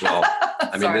of things. Well,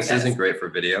 I mean, this isn't great for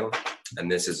video, and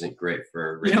this isn't great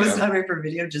for radio. It's not great for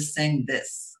video, just saying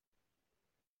this.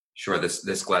 Sure,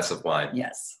 this glass of wine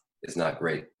is not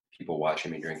great. People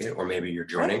watching me drink it, or maybe you're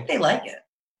joining. I think they like it.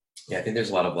 Yeah, I think there's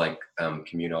a lot of like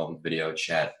communal video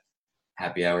chat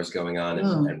happy hours going on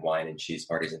and wine and cheese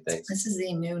parties and things. This is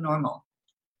the new normal.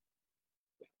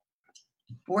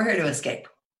 We're here to escape.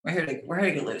 We're here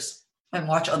to get loose and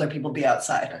watch other people be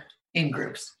outside in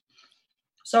groups.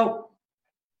 So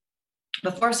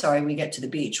before we get to the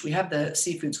beach, we have the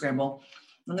seafood scramble,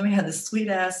 and then we have the sweet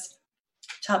ass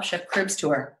Top Chef Cribs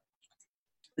tour.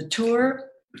 The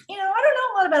tour, I don't know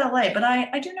a lot about LA, but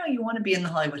I do know you want to be in the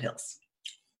Hollywood Hills.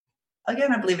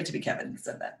 Again, I believe it to be Kevin who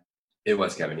said that. It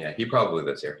was Kevin, yeah. He probably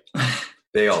lives here.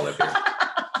 They all live here.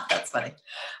 That's funny.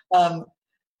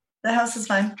 The house is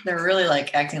fine. They were really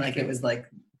like acting like it was like,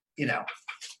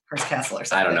 Hearst Castle or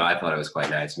something. I don't know. I thought it was quite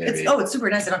nice. Maybe. It's super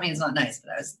nice. I don't mean it's not nice,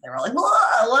 but they were all like, whoa.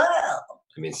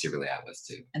 I mean, secretly I was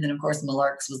too. And then of course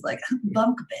Malarks was like,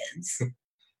 bunk beds.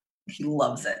 He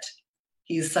loves it.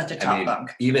 He's such a top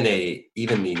bunk. Even the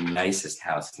nicest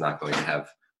house is not going to have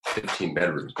 15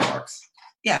 bedrooms, Malarks.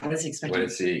 Yeah, what does he expect? What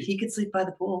is he? He could sleep by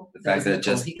the pool. The fact that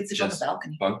he could sleep on the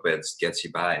balcony. Bunk beds gets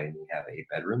you by, and you have 8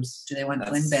 bedrooms. Do they want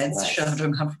twin beds shoved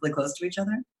uncomfortably close to each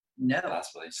other? No.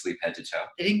 Possibly sleep head to toe.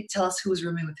 They didn't tell us who was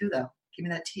rooming with who, though. Give me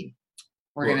that tea.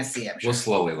 We're going to see, I'm sure. We'll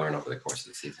slowly learn over the course of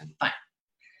the season. Fine.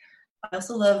 I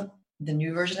also love the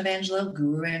new version of Angelo,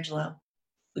 Guru Angelo.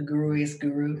 The guruiest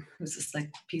guru, who's just like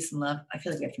peace and love. I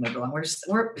feel like we have to move along.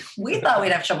 We thought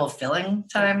we'd have trouble filling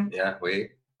time. Yeah,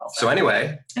 So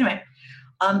anyway.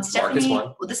 Stephanie,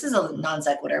 well, this is a non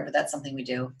sequitur, but that's something we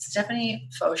do. Stephanie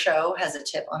Fauchot has a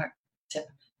chip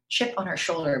on her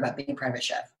shoulder about being a private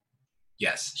chef.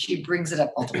 Yes. She brings it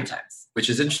up multiple times. Which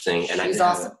is interesting. And she's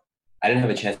awesome. I didn't have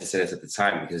a chance to say this at the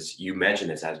time because you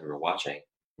mentioned this as we were watching.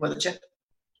 What, the chip?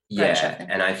 Yeah,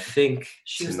 and I think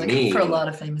she was like for a lot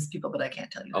of famous people, but I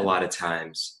can't tell you. A lot of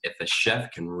times, if a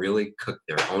chef can really cook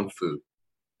their own food,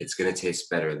 it's going to taste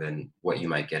better than what you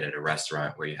might get at a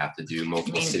restaurant where you have to do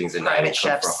multiple sittings a night and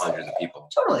cook for hundreds of people.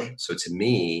 Totally. So to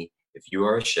me, if you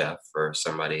are a chef or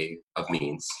somebody of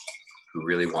means who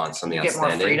really wants something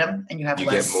outstanding, get more freedom and you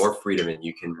get more freedom and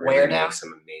you can really make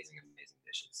some amazing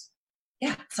dishes.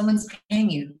 Yeah, someone's paying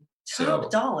you top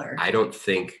dollar. I don't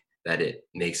think that it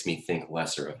makes me think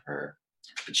lesser of her.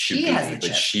 I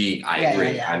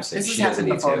agree. Yeah. I'm saying she doesn't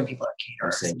need to. People are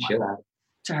I'm saying chill out.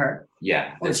 To her?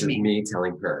 Yeah. This is me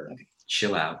telling her,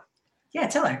 chill out. Yeah,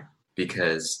 tell her.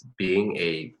 Because being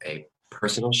a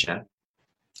personal chef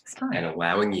and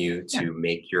allowing you to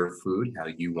make your food how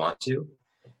you want to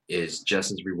is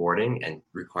just as rewarding and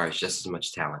requires just as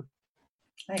much talent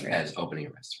as opening a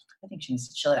restaurant. I think she needs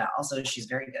to chill it out. Also, she's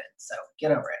very good. So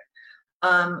get over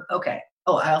it. Okay.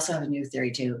 Oh, I also have a new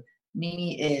theory too.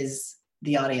 Nini is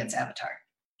the audience avatar.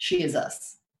 She is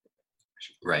us.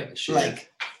 Right.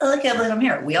 I can't believe I'm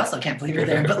here. We also can't believe you're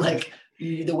there, but like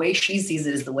the way she sees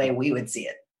it is the way we would see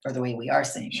it, or the way we are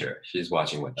seeing it. Sure. She's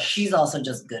watching with us. She's also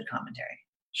just good commentary.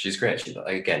 She's great.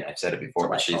 Again, I've said it before,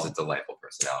 but she's a delightful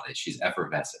personality. She's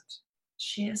effervescent.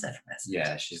 She is effervescent.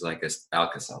 Yeah, she's like a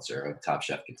Alka-Seltzer of Top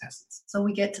Chef contestants. So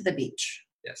we get to the beach.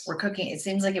 Yes. We're cooking. It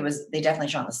seems like they definitely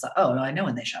shot the sun. Oh, no, I know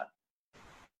when they shot.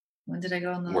 When did I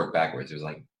go on the... Work backwards. It was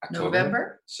like October.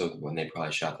 November? So when they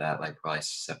probably shot that, probably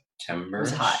September. It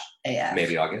was hot AF.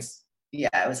 Maybe August. Yeah,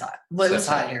 it was hot. Well, it was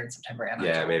hot here in September. And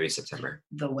October. Maybe September.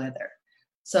 The weather.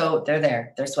 So they're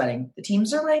there. They're sweating. The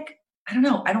teams are like, I don't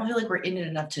know. I don't feel like we're in it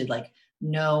enough to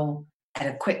know at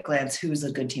a quick glance who's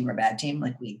a good team or bad team.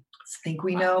 Like we think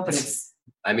we know, but it's...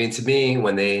 I mean, to me,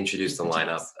 when they introduced the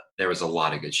lineup, there was a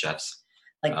lot of good chefs.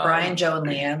 Like Brian, Joe, and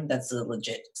Leanne, that's a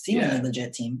seemingly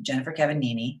legit team. Jennifer, Kevin,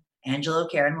 Nini, Angelo,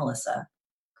 Karen, Melissa,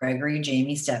 Gregory,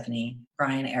 Jamie, Stephanie,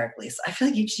 Brian, Eric, Lisa. I feel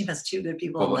like each team has two good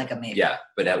people and like a maybe. Yeah,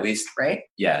 but at least, right?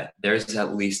 Yeah, there's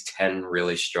at least 10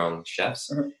 really strong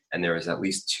chefs, and there was at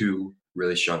least 2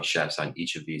 really strong chefs on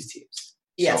each of these teams.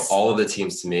 Yes. So all of the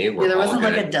teams to me were there wasn't all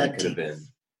like good. a dud team. Been,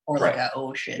 or like a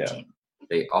oh shit team.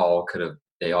 They all could have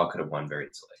won very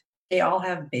easily. They all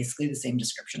have basically the same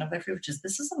description of their food, which is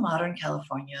this is a modern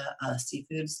California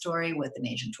seafood story with an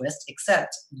Asian twist,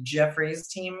 except Jeffrey's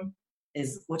team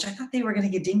is, which I thought they were going to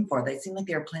get dinged for. They seemed like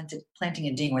they were planting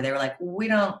a ding where they were like, we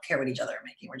don't care what each other are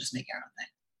making. We're just making our own thing.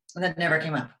 And that never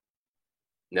came up.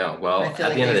 No, well, at the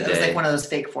end of the day, it was like one of those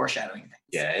fake foreshadowing things.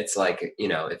 Yeah, it's like,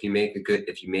 if you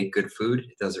make good food,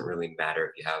 it doesn't really matter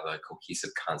if you have a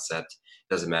cohesive concept.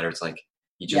 It doesn't matter. It's like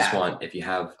you just want, if you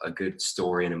have a good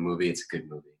story in a movie, it's a good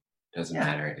movie. It doesn't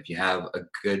matter. If you have a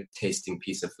good tasting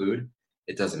piece of food,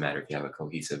 it doesn't matter if you have a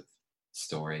cohesive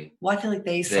story. Well, I feel like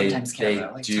they sometimes care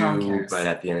about it. Like Tom cares. But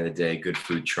at the end of the day, good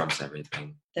food trumps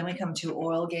everything. Then we come to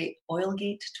Oilgate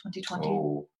 2020.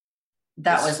 Oh.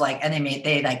 That was like, and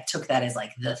they took that as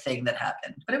like the thing that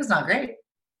happened, but it was not great.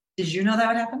 Did you know that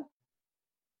would happen?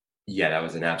 Yeah, that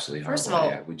was an absolutely horrible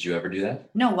idea. Would you ever do that?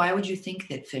 No. Why would you think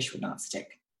that fish would not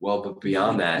stick? Well, but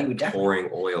beyond that, pouring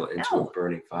oil into a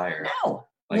burning fire. No.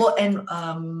 Well, and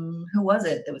who was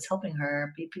it that was helping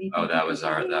her? That was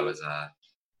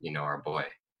our boy.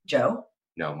 Joe?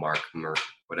 No, Mark,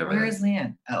 whatever. Where is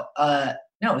Leanne? No,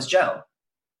 it was Joe.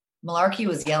 Malarkey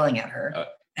was yelling at her.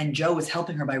 And Joe was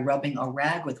helping her by rubbing a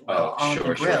rag with oil on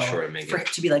the grill for it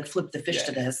to be like, flip the fish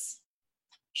to this.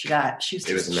 She got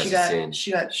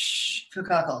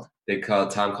cockled.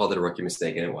 Tom called it a rookie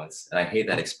mistake, and it was. And I hate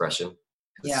that expression.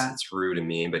 Yeah, it's rude and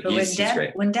mean, but he's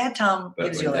great. When Dad Tom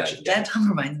gives you a lecture, Dad Tom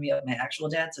reminds me of my actual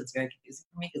dad, so it's very confusing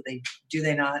for me because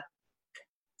they not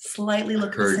slightly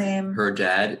look the same. Her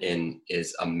dad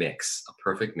is a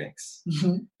perfect mix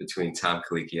between Tom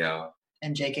Colicchio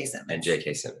and J.K. Simmons.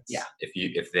 Yeah.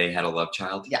 If they had a love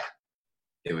child,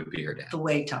 it would be her dad. The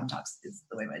way Tom talks is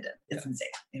the way my dad. It's insane.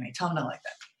 Anyway, Tom not like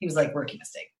that. He was like rookie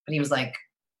mistake, but he was like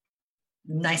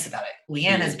nice about it.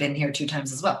 Leanne has been here 2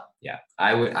 times as well. Yeah,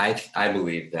 I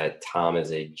believe that Tom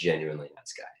is a genuinely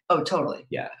nice guy. Oh, totally.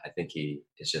 Yeah, I think he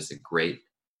is just a great,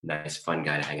 nice, fun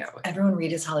guy to hang out with. Everyone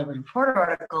read his Hollywood Reporter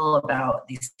article about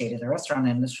the state of the restaurant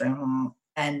industry.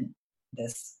 and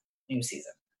this new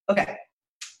season. Okay.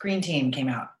 Green team came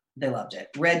out. They loved it.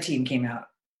 Red team came out.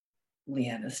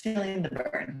 Leanne is feeling the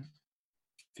burn.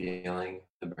 Feeling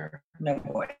the burn. No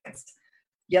points.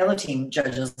 Yellow team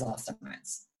judges lost their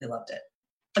minds. They loved it.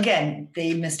 Again,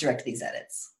 they misdirect these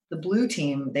edits. The blue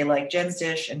team, they liked Jen's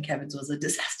dish and Kevin's was a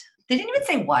disaster. They didn't even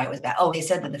say why it was bad. Oh, they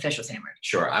said that the fish was hammered.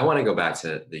 Sure. I want to go back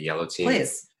to the yellow team.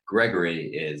 Please. Gregory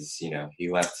is, he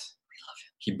left.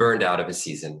 He burned out of his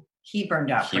season. He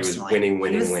burned out. He was winning.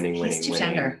 He's too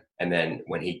tender. And then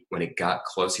when it got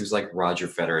close, he was like Roger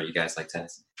Federer. You guys like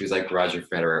tennis? He was like Roger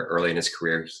Federer early in his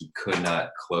career. He could not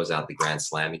close out the Grand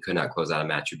Slam. He could not close out a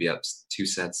match. He'd be up 2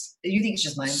 sets. You think it's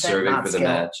just mindset, serving not for the skill.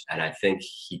 match, and I think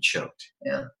he choked.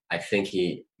 Yeah. I think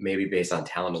he maybe based on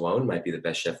talent alone might be the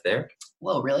best chef there.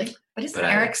 Whoa, really? But isn't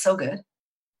Eric so good?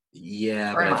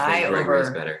 Yeah, or but I think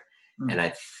Gregory's better. Mm. And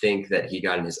I think that he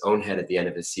got in his own head at the end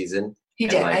of his season. He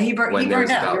did. Like, he burned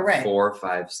out. You're right. 4 or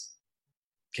 5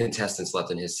 contestants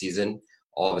left in his season.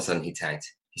 All of a sudden, he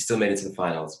tanked. He still made it to the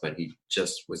finals, but he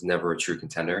just was never a true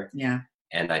contender. Yeah.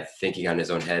 And I think he got in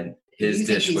his own head. His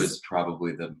dish was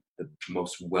probably the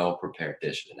most well-prepared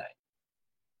dish of the night.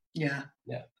 Yeah.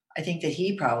 Yeah. I think that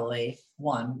he probably,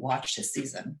 watched his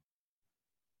season.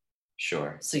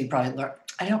 Sure. So you probably learned.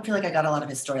 I don't feel like I got a lot of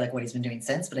his story, like what he's been doing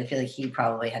since, but I feel like he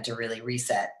probably had to really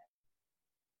reset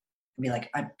and be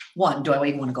like, do I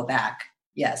even want to go back?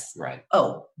 Yes. Right.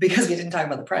 Oh, because we didn't talk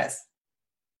about the price.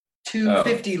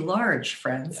 $250 large,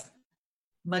 friends. Yeah.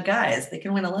 My guys, they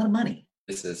can win a lot of money.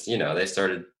 This is, they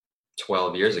started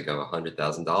 12 years ago.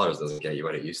 $100,000 doesn't get you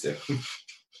what it used to.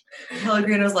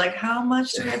 Pellegrino's like, how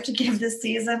much do we have to give this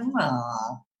season?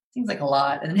 Well, seems like a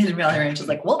lot. And Hidden Valley Ranch is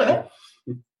like, we'll do it.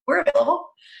 We're available.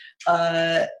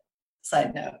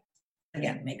 Side note,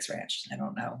 again, Makes Ranch. I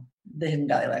don't know. The Hidden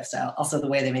Valley lifestyle. Also the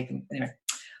way they make them. Anyway.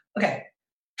 Okay.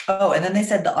 Oh, and then they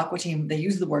said the Aqua team, they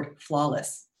used the word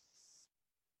flawless.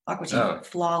 Aqua team,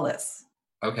 flawless.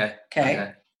 Okay.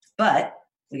 But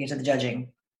we get to the judging.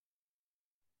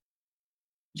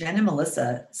 Jen and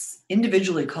Melissa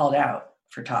individually called out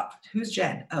for top. Who's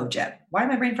Jen? Oh, Jen. Why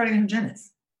am I brain farting who Jen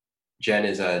is? Jen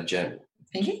is Jen.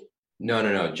 Pinky?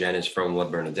 No. Jen is from La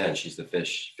Bernadette. She's the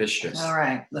fishstress. All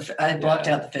right. I blocked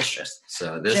out the fishstress.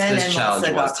 So this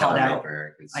challenge was telling me for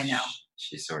her. I know.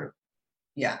 She's sort of.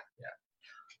 Yeah.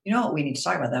 You know what we need to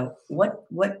talk about though?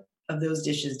 What of those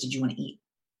dishes did you want to eat?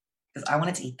 Because I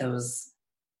wanted to eat those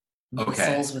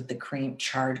mussels with the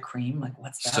charred cream. Like,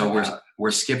 what's that? So about?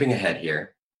 we're skipping ahead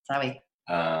here. Sorry.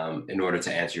 In order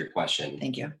to answer your question.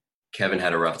 Thank you. Kevin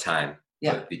had a rough time.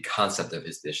 Yeah. But the concept of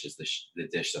his dish is the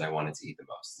dish that I wanted to eat the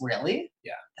most. Really?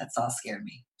 Yeah. That sauce scared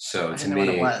me. So to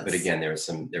me, but again, there was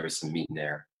some meat in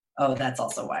there. Oh, that's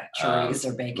also why.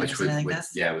 Chorizo or bacon or something like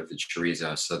this? Yeah, with the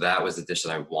chorizo. So that was the dish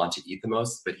that I want to eat the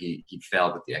most, but he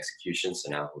failed with the execution,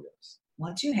 so now who knows?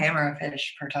 Once you hammer a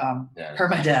fish per Tom, per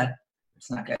my dad,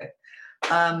 it's not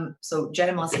good. So Jen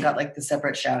and Melissa got like the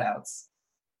separate shout outs,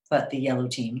 but the yellow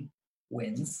team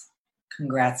wins.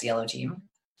 Congrats, yellow team.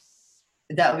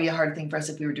 That would be a hard thing for us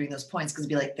if we were doing those points, because it'd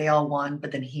be like they all won,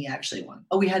 but then he actually won.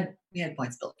 Oh, we had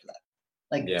points built for that.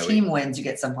 Like team wins, you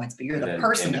get some points, but you're the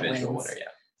person that wins. Winner,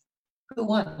 Who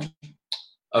won?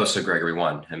 Oh, so Gregory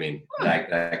won. I mean,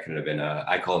 that could have been.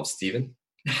 I call him Steven.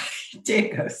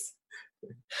 Dave goes.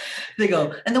 They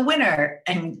go, and the winner,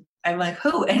 and I'm like,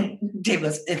 who? And Dave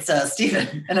goes, it's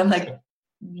Steven. And I'm like,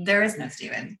 there is no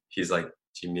Steven. She's like,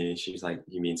 she's like,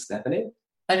 you mean Stephanie?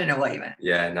 I didn't know what you meant.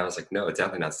 Yeah, and I was like, no, it's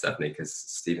definitely not Stephanie because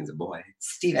Steven's a boy.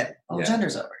 Steven. Well,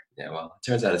 gender's over. Yeah, well, it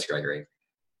turns out it's Gregory.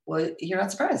 Well, you're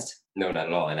not surprised. No, not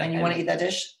at all. And you want to eat that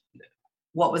dish? No.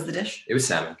 What was the dish? It was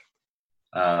salmon.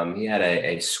 He had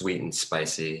a sweet and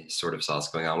spicy sort of sauce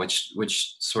going on,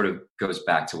 which sort of goes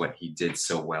back to what he did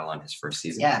so well on his first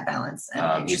season. Yeah, balance.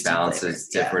 He balances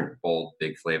different bold,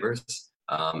 big flavors.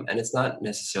 And it's not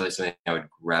necessarily something I would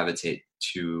gravitate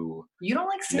to. You don't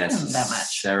like salmon that much.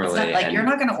 Necessarily. It's not like you're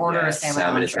not going to order a salmon.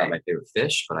 Salmon is not my favorite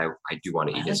fish, but I do want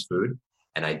to eat his food.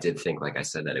 And I did think, like I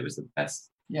said, that it was the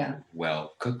best,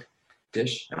 well-cooked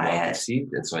dish and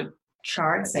well-conceived. And so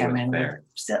charred salmon.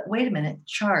 Wait a minute.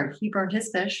 Charred. He burned his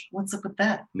fish. What's up with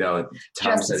that? No,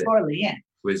 Tom Justice for Leanne.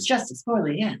 Justice for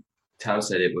Leanne. Tom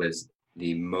said it was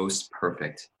the most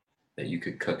perfect that you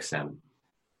could cook salmon.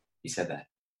 He said that.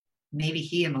 Maybe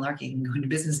he and Malarkey can go into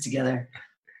business together.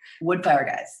 Wood fire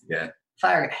guys. Yeah.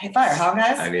 Fire hog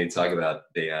guys. I mean, talk about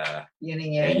the yin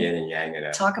and yang. Yin and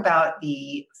yang. Talk about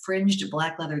the fringed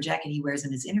black leather jacket he wears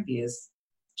in his interviews.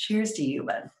 Cheers to you,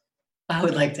 bud. I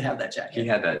would like to have that jacket. He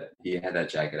had that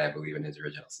jacket, I believe, in his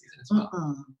original season as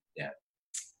well. Yeah.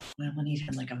 I'm gonna need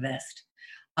him like a vest.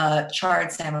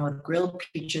 Charred salmon with grilled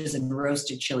peaches and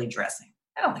roasted chili dressing.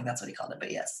 I don't think that's what he called it, but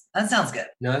yes, that sounds good.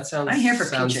 No, that sounds. I'm here for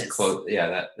sounds peaches. close.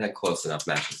 Yeah, that close enough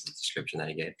matches the description that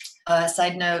he gave.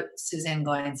 Side note: Suzanne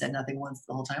Goyen said nothing once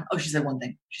the whole time. Oh, she said one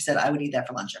thing. She said, "I would eat that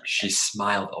for lunch every day." She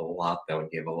smiled a lot though and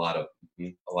gave a lot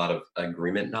of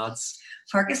agreement nods.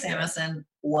 Marcus Samuelsson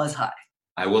was high.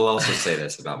 I will also say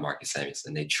this about Marcus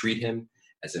Samuelsson: they treat him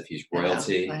as if he's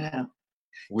royalty. I know.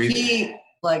 We He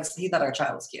thought our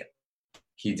child was cute.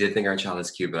 He did think our child is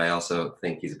cute, but I also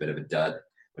think he's a bit of a dud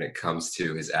when it comes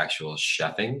to his actual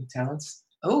chefing talents.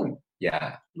 Oh,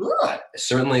 Yeah, ugh.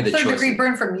 certainly the Third choice. degree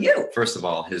burn from you. First of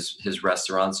all, his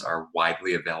restaurants are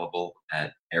widely available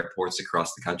at airports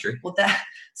across the country. Well,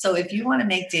 so if you want to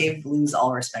make Dave lose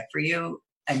all respect for you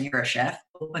and you're a chef,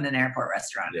 open an airport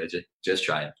restaurant. Yeah, just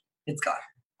try it. It's gone.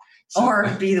 So, Or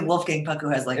be the Wolfgang Puck who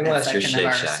has like unless that you're section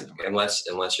of Shake our Shack, supermarket.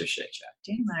 unless you're Shake Shack.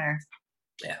 Danny Meyer.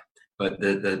 But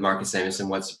the Marcus Samuelsson,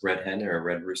 what's Red Hen or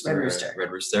Red Rooster? Red Rooster. Red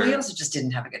Rooster. Well, he also just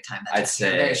didn't have a good time. That I'd day. He was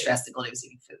very say- stressed that Goldie was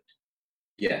eating food.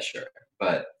 Yeah, sure.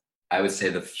 But I would say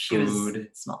the She was food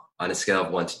small. on a scale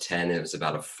of 1 to 10, it was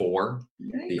about a 4.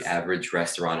 The Yikes. average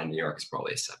restaurant in New York is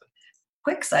probably a 7.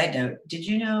 Quick side note: did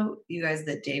you know, you guys,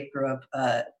 that Dave grew up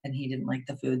and he didn't like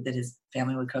the food that his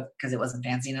family would cook because it wasn't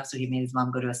fancy enough? So he made his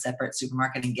mom go to a separate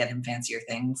supermarket and get him fancier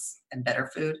things and better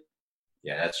food.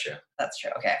 Yeah, that's true. That's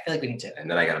true. Okay, I feel like we need to. And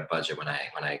then I got a budget when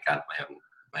I got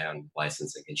my own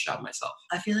license and can shop myself.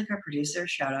 I feel like our producer,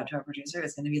 shout out to our producer,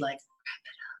 is going to be like,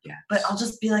 Yeah. but I'll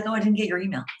just be like, oh, I didn't get your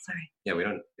email. Sorry. Yeah, we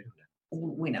don't know.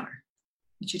 We know her.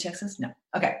 Did you text us? No.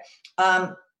 Okay.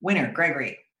 Winner,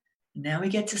 Gregory. Now we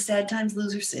get to Sad Times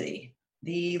Loser City,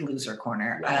 the loser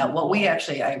corner. Wow.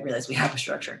 I realize we have a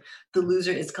structure. The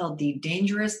loser is called the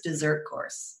Dangerous Dessert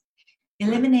Course.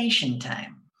 Elimination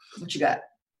time. What you got?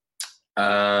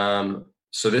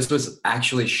 So this was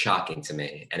actually shocking to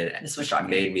me, and This was shocking.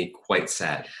 made me quite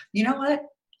sad. You know what?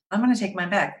 I'm going to take mine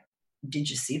back. Did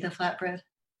you see the flatbread?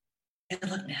 It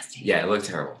looked nasty. Yeah, it looked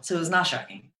terrible. So it was not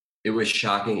shocking. It was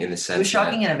shocking in the sense It was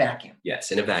shocking that, in a vacuum.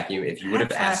 yes, in a vacuum. If you would have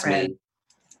That asked flatbread.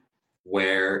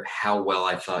 me how well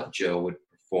I thought Joe would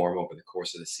perform over the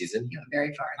course of the season, You went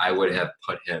very far. I would have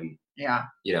put him, Yeah.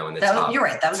 in the That top. was, you're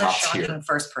right. That was a top shocking tier.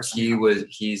 first person.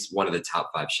 He's one of the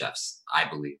top 5 chefs, I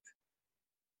believe,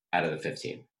 out of the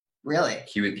 15. Really?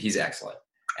 He's excellent,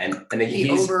 and He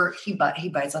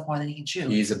bites up more than he can chew.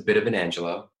 he's a bit of an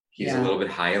Angelo. He's Yeah. a little bit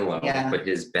high and low, Yeah. but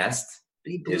his best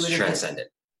But he blew is it at transcendent.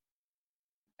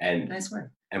 And Nice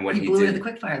word. and what He he blew it at did, the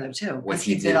quickfire though too, what because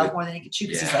he he did bit off with- more than he could chew.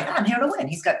 Because he's Yeah. like, I'm here to win.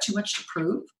 He's got too much to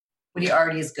prove when he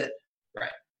already is good.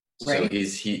 so right?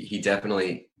 he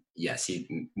definitely, yes,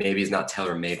 he maybe he's not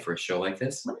tailor made for a show like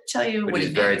this, Let me tell you but what he's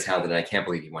he very did. talented. And I can't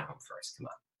believe he went home first. Come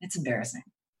on, It's embarrassing.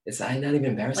 it's not even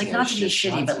embarrassing. Like, It not was to be just shitty,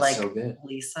 shots. but It's like so good.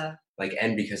 Lisa. Like,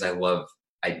 and because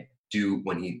I do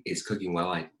when he is cooking well,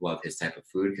 I love his type of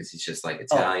food because he's just like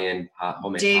Italian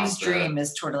homemade Dave's pasta. dream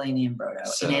is tortellini and brodo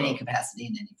in any So, capacity,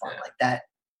 in any form yeah. like that.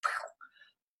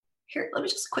 Here, let me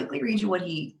just quickly read you what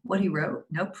he wrote.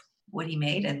 Nope. What he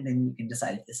made, and then you can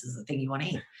decide if this is the thing you want to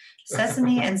eat.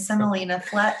 Sesame and semolina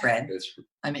flatbread. It's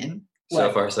I'm in. so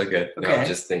What? far so good. No, Okay. I'm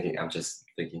just thinking. With as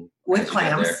you get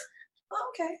clams. there. Oh,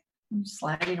 okay. I'm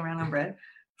sliding around on bread.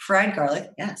 Fried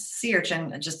garlic. Yes. Sea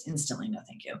urchin. Just instantly. No,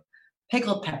 thank you.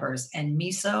 Pickled peppers and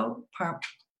miso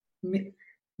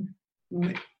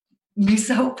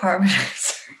miso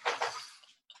parmesan.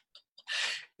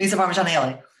 Miso parmesan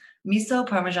aioli. Miso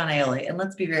parmesan aioli. And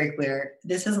let's be very clear.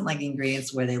 This isn't like the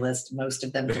ingredients where they list most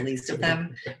of them to least of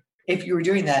them. If you were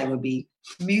doing that, it would be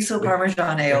miso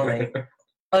parmesan aioli.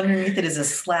 Underneath it is a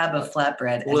slab of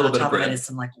flatbread, and little on bit of top of it bread. is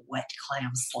some like wet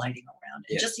clams sliding around.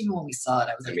 And Yeah. just even when we saw it,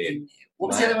 I was I like, mean, "Ew, no." What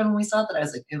was my- the other one when we saw it that I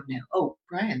was like, "Oh no"? Oh,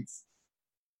 Brian's.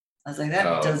 I was like, that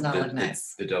Oh, does not the, look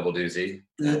nice. The double doozy.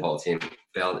 The- The whole team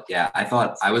failed. Yeah,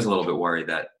 I was a little bit worried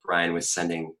that Brian was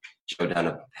sending Joe down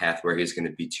a path where he was going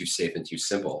to be too safe and too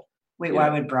simple. Wait, yeah. why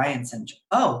would Brian send?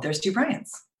 Oh, there's 2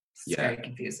 Brians. It's Yeah. very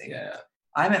confusing. Yeah.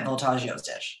 I meant Voltaggio's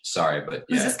dish. Sorry, but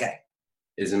Who's yeah. this guy?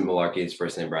 Isn't Malarkey's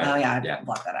first name Brian? Oh yeah, I Yeah.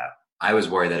 blocked that out. I was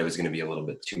worried that it was going to be a little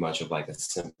bit too much of like a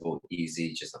simple,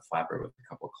 easy, just a flatbread with a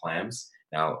couple of clams.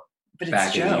 Now, But it's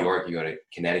back Joe. in New York, you go to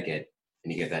Connecticut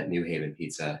and you get that New Haven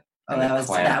pizza. Oh, and that the was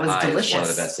clam that was pie is delicious. one of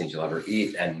the best things you'll ever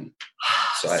eat. And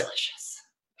so It's I- delicious.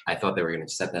 I thought they were going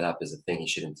to set that up as a thing he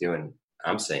shouldn't do. And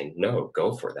I'm saying, no,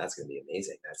 go for it. That's going to be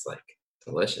amazing. That's like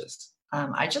delicious.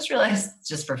 I just realized,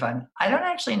 just for fun, I don't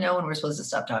actually know when we're supposed to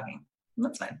stop talking.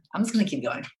 That's fine. I'm just gonna keep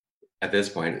going. At this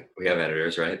point, we have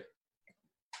editors, right?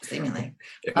 Seemingly.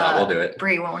 If not, we'll do it.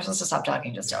 Bree, when we're supposed to stop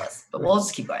talking, just tell us. But we'll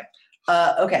just keep going.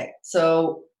 Okay.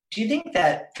 So do you think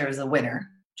that there was a winner,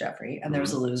 Jeffrey, and there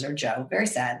was a loser, Joe? Very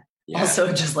sad. Yeah.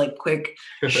 Also, just like quick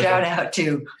shout out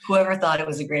to whoever thought it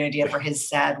was a great idea for his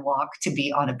sad walk to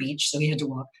be on a beach. So he had to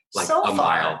walk like so a far.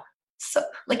 mile. So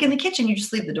like in the kitchen, you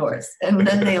just leave the doors. And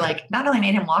then they like not only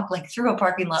made him walk like through a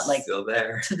parking lot, like Still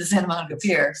there. to the Santa Monica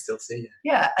Pier. Still see you.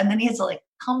 Yeah. And then he has to like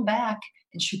come back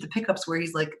and shoot the pickups where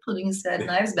he's like putting his sad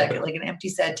knives back at like an empty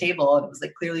sad table. And it was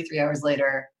like clearly 3 hours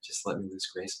later. Just let me lose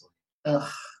gracefully.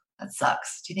 Ugh, that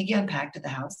sucks. Do you think he unpacked at the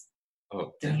house?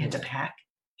 Oh, Did he have to pack?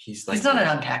 He's like He's not an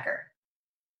unpacker.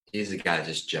 He's a guy that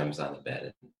just jumps on the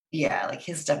bed. Yeah, like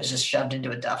his stuff is just shoved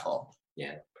into a duffel.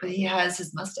 Yeah. But he has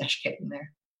his mustache kit in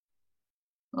there.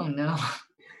 Oh no.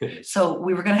 So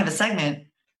we were gonna have a segment.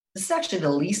 This is actually the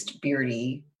least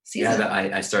beardy season. Yeah,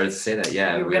 I started to say that.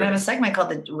 Yeah. We were gonna have a segment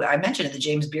called I mentioned it, the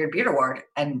James Beard Award,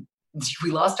 and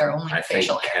we lost our only I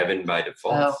facial think hair. Kevin by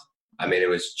default. Oh. I mean, it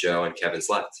was Joe and Kevin's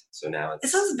left. So now it's.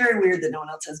 This is very weird that no one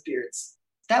else has beards.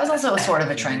 That was also a sort of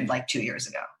a trend like 2 years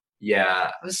ago. Yeah.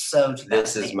 It was so.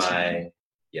 This is my.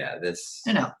 Yeah, this.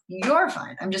 No, you're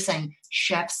fine. I'm just saying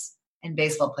chefs and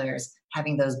baseball players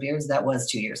having those beards, that was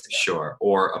 2 years ago. Sure.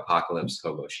 Or Apocalypse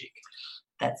Hobo Chic.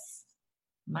 That's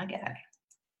my guy.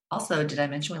 Also, did I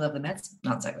mention we love the Mets?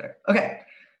 Not secular. Okay.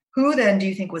 Who then do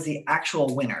you think was the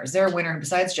actual winner? Is there a winner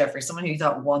besides Jeffrey, someone who you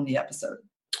thought won the episode?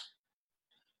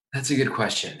 That's a good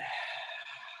question.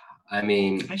 I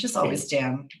mean, I just always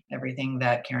stand everything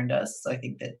that Karen does. So I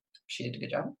think that she did a good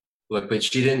job. Look, but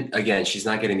she didn't, again, she's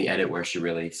not getting the edit where she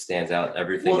really stands out.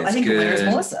 Everything is I think good. the winner is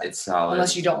Melissa. It's solid.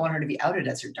 Unless you don't want her to be outed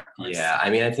as your dark horse. Yeah, I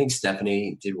mean, I think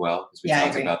Stephanie did well because we Yeah, I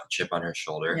talked agree. about the chip on her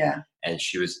shoulder. Yeah. And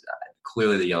she was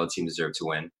clearly the yellow team deserved to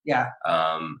win. Yeah.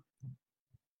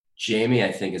 Jamie,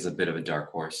 I think, is a bit of a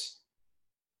dark horse.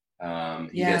 He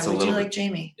gets a we little do like bit,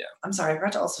 Jamie. Yeah. I'm sorry, I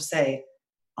forgot to also say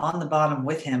on the bottom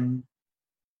with him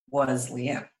was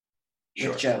Leanne. Sure.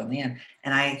 With Joe and Leanne.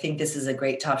 And I think this is a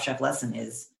great Top Chef lesson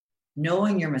is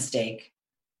knowing your mistake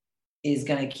is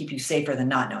going to keep you safer than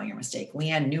not knowing your mistake.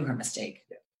 Leanne knew her mistake.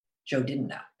 Yeah. Joe didn't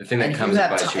know. The thing that And comes and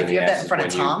bites you in if the you have that ass in is front of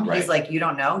when you- Tom, right. he's like, you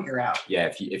don't know, you're out. Yeah,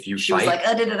 if you She fight, was like,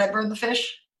 oh, did I burn the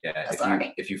fish? yeah,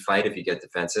 sorry. if you fight, if you get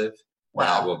defensive, Wow.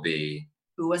 that will be,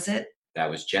 Who was it? that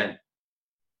was Jen.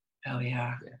 Oh,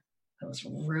 yeah. Yeah. That was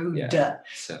rude. Yeah.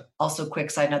 So Also,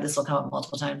 quick side note, this will come up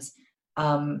multiple times.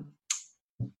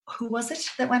 Who was it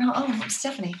that went home? Oh, it was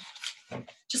Stephanie.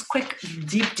 Just quick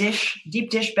deep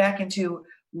dish back into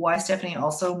why Stephanie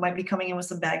also might be coming in with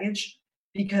some baggage,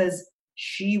 because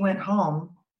she went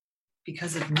home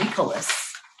because of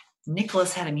Nicholas.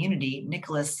 Nicholas had immunity.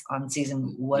 Nicholas on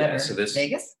season whatever. Yeah, so this-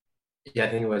 Vegas? yeah, I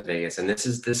think it was Vegas, and this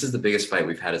is the biggest fight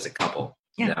we've had as a couple.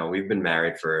 Yeah. Now we've been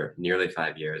married for nearly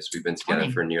 5 years. We've been together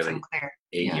 20, for nearly from Claire.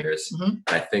 8 Yeah. years. Mhm. And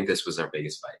I think this was our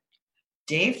biggest fight.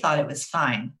 Dave thought it was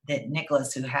fine that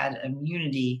Nicholas, who had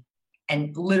immunity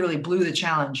and literally blew the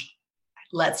challenge,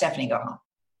 let Stephanie go home.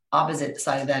 Opposite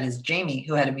side of that is Jamie,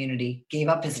 who had immunity, gave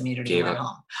up his immunity Gave and went up.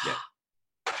 home.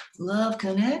 Yeah. Love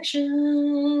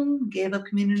connection, gave up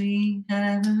community.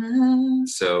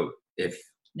 So if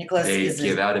Nicholas they is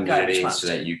give out garbage immunity so monster.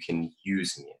 that you can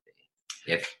use immunity.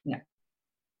 If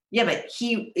Yeah, but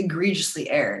he egregiously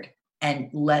erred and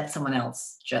let someone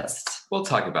else just. we'll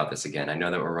talk about this again. I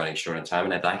know that we're running short on time,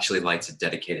 and I'd actually like to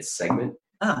dedicate a segment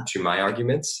Oh. to my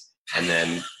arguments and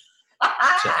then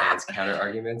to Anne's counter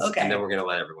arguments. Okay. And then we're gonna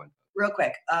let everyone. Real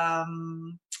quick.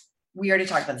 We already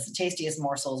talked about this. The tastiest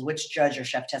morsels. Which judge or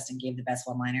chef testing gave the best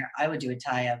one-liner? I would do a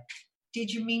tie of, did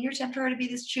you mean your tempura to be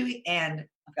this chewy? And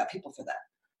I've got people for that.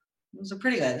 Those are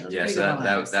pretty good. Those are Yeah, pretty so good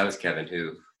one-liners. that was Kevin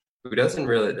who doesn't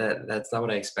really that's not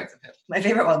what I expect of him. My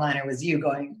favorite one-liner was you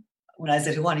going, when I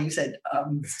said who won, you said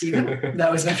Steven.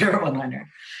 That was my favorite one-liner.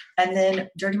 And then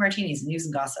Dirty Martinis, news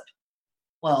and gossip.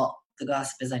 Well, the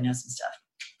gossip is I know some stuff.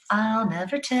 I'll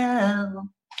never tell.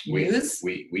 News?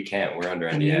 We can't. We're under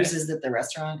The NDA. news is that the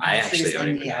restaurant I industry actually is don't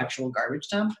in even the know. actual garbage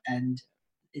dump, and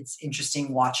it's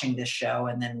interesting watching this show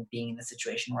and then being in the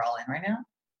situation we're all in right now.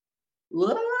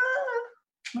 Whoa.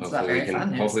 That's not very fun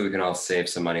news. Hopefully we can all save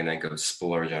some money and then go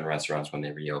splurge on restaurants when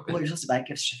they reopen. Well, you're supposed to buy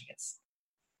gift certificates.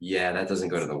 Yeah, that doesn't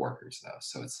go to the workers though.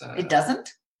 So it's It doesn't?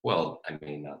 well, I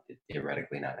mean, not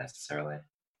theoretically, not necessarily.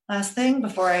 Last thing,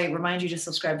 before I remind you to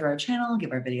subscribe to our channel,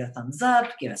 give our video a thumbs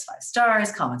up, give us 5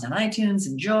 stars, comment on iTunes,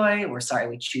 enjoy. We're sorry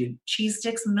we chewed cheese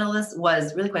sticks in the middle of this.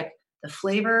 Was really quick, the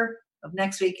flavor of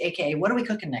next week, aka what are we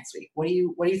cooking next week? What do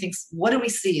you think? What do we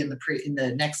see in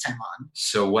the next time on?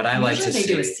 So what I like to Usually see,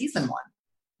 they do a season one.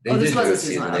 they Oh, this did was do a a season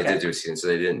season. one, They okay. did do a season, so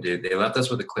they left us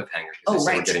with a cliffhanger because Oh, they said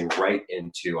we're right. getting right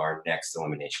into our next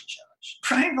elimination challenge.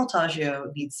 Brian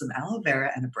Voltaggio needs some aloe vera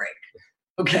and a break.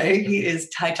 Okay, he is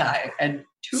tie and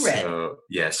too red. So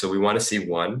yeah, so we want to see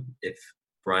one if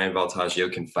Brian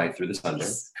Voltaggio can fight through the sunburn.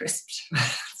 It's crisped.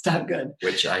 It's not good.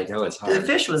 Which I know is hard. The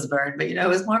fish was burned, but it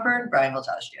was more burned. Brian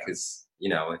Voltaggio. Because,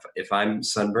 if I'm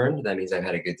sunburned, that means I've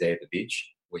had a good day at the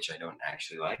beach, which I don't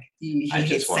actually like. He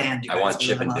hates sand. I want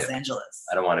chip and Los dip. Angeles.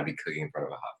 I don't want to be cooking in front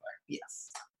of a hot fire. Yes.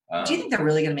 Do you think they're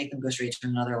really going to make them go straight to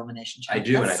another elimination challenge?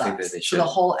 I do, and I think that they should. So the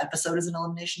whole episode is an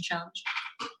elimination challenge?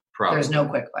 Probably. There's no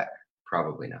quick fire.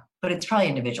 Probably not. But it's probably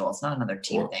individual. It's not another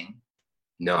team thing.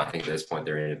 No, I think at this point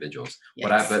they're individuals.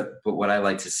 Yes. But what I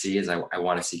like to see is I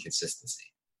want to see consistency.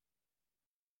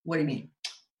 What do you mean?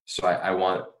 So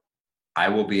I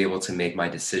will be able to make my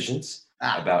decisions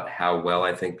about how well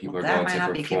I think people are going to perform. That might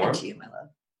not be given to you, my love.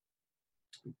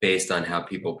 Based on how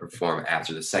people perform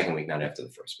after the second week, not after the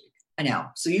first week. I know.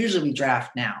 So usually we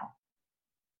draft now.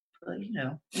 But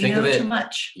think of it too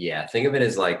much. Yeah, think of it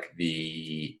as like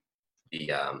the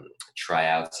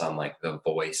tryouts on like The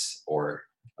Voice or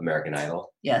American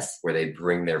Idol. Yes. Where they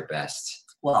bring their best.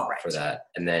 Well, right. For that,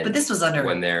 and then but this was under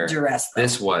duress. Though.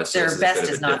 This was their best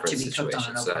is not to be cooked on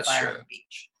an open fire on the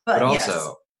beach. But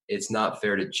also, it's not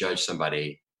fair to judge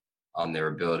somebody on their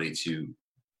ability to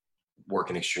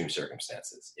work in extreme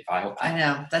circumstances. I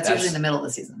know that's usually in the middle of the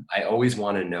season. I always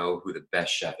want to know who the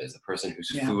best chef is, the person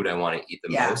whose food I want to eat the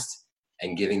most,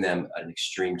 and giving them an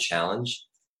extreme challenge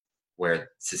where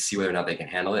to see whether or not they can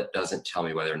handle it doesn't tell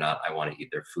me whether or not I want to eat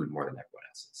their food more than everyone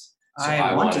else's. So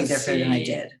I want to eat their food, and I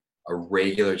did. A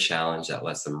regular challenge that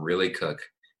lets them really cook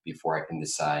before I can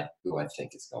decide who I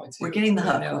think is going to. We're getting the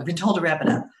hook. We've been told to wrap it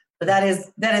up, but that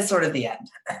is sort of the end.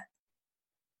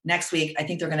 Next week, I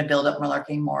think they're going to build up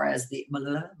Malarkey more as the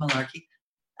Malarkey.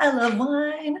 I love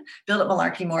wine. Build up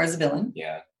Malarkey more as a villain.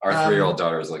 Yeah, our 3-year-old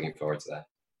daughter is looking forward to that.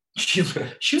 She was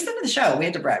into the show. We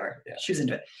had to bribe her. Yeah. She was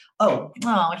into it. Oh,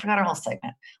 I forgot our whole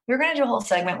segment. We were going to do a whole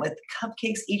segment with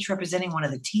cupcakes, each representing one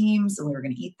of the teams, and we were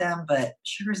going to eat them. But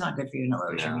sugar's not good for you in a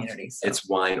low community. So. It's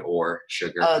wine or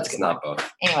sugar. It's not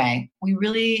both. Anyway, we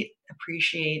really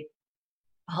appreciate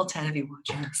all 10 of you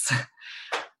watching us.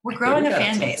 We're growing a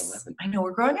fan base. I know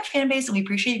we're growing a fan base, and we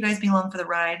appreciate you guys being along for the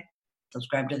ride.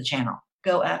 Subscribe to the channel.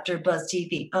 Go after Buzz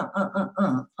TV.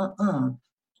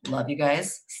 Love you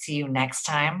guys. See you next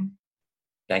time.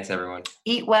 Thanks, everyone.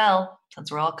 Eat well,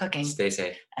 since we're all cooking. Stay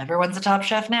safe. Everyone's a top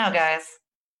chef now, guys.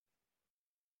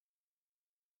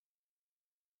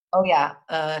 Oh, yeah.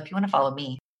 If you want to follow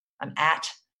me, I'm at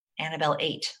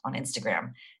Annabelle8 on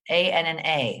Instagram.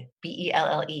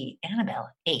 ANNABELLE,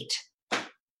 Annabelle 8.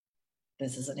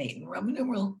 This is an 8 in Roman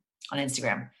numeral on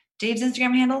Instagram. Dave's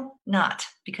Instagram handle? Not,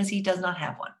 because he does not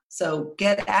have one. So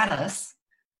get at us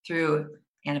through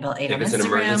Annabelle 8 on Instagram. If it's an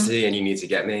emergency and you need to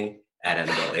get me, at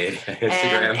Annabelle 8 on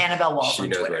Instagram. And Annabelle Walsh she on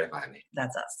knows Twitter. where to find me.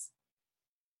 That's us.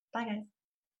 Bye, guys.